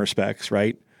some respects,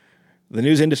 right? The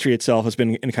news industry itself has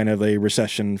been in kind of a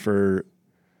recession for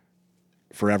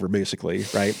forever, basically,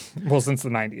 right? Well, since the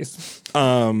 90s.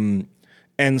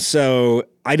 And so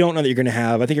I don't know that you're going to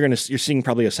have, I think you're seeing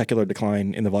probably a secular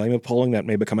decline in the volume of polling that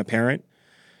may become apparent.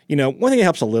 One thing that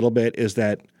helps a little bit is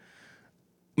that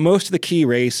most of the key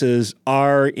races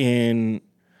are in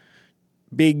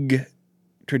big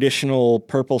traditional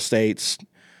purple states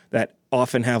that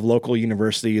often have local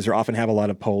universities or often have a lot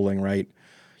of polling, right?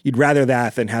 You'd rather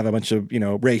that than have a bunch of,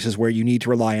 races where you need to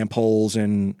rely on polls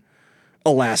in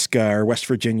Alaska or West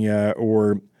Virginia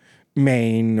or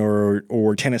Maine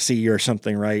or Tennessee or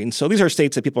something, right? And so these are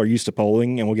states that people are used to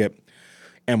polling, and we'll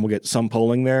get some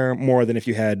polling there more than if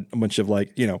you had a bunch of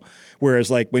whereas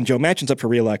like when Joe Manchin's up for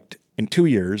reelect in 2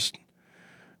 years,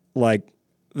 like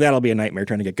that'll be a nightmare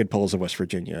trying to get good polls of West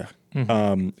Virginia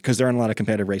because there aren't a lot of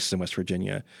competitive races in West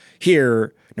Virginia.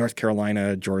 Here, North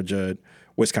Carolina, Georgia,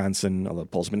 Wisconsin, although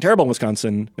polls have been terrible in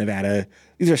Wisconsin, Nevada,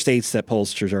 these are states that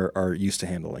pollsters are used to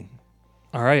handling.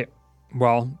 All right.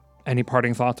 Well, any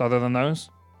parting thoughts other than those?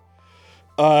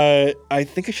 I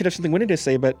think I should have something winning to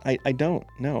say, but I don't.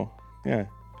 No. Yeah.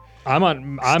 I'm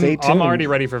already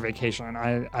ready for vacation.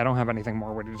 I don't have anything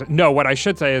more witty to say. No, what I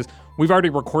should say is we've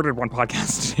already recorded one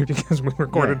podcast today because we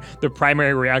recorded the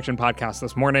Primary Reaction podcast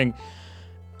this morning.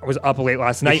 I was up late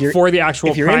last night for the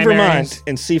actual primaries. If you're primaries. in Vermont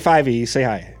and C5E, say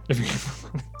hi.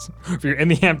 If you're in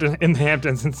the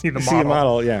Hamptons and see the model. See the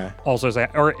model, yeah. Also say,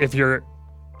 or if you're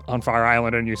on Fire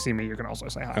Island and you see me, you can also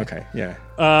say hi. Okay, yeah.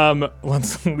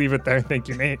 Let's leave it there. Thank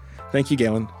you, Nate. Thank you,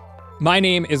 Galen. My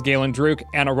name is Galen Druk.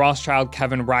 Anna Rothschild,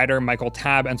 Kevin Ryder, Michael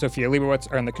Tabb, and Sophia Leibowitz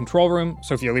are in the control room.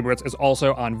 Sophia Leibowitz is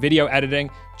also on video editing.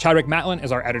 Chadwick Matlin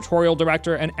is our editorial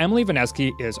director, and Emily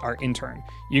Vanesky is our intern.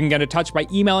 You can get in touch by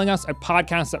emailing us at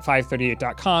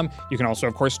podcasts@538.com. You can also,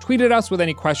 of course, tweet at us with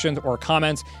any questions or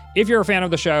comments. If you're a fan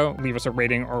of the show, leave us a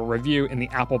rating or a review in the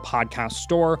Apple Podcast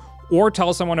Store, or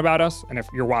tell someone about us. And if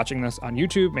you're watching this on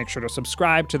YouTube, make sure to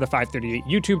subscribe to the 538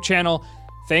 YouTube channel.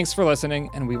 Thanks for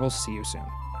listening, and we will see you soon.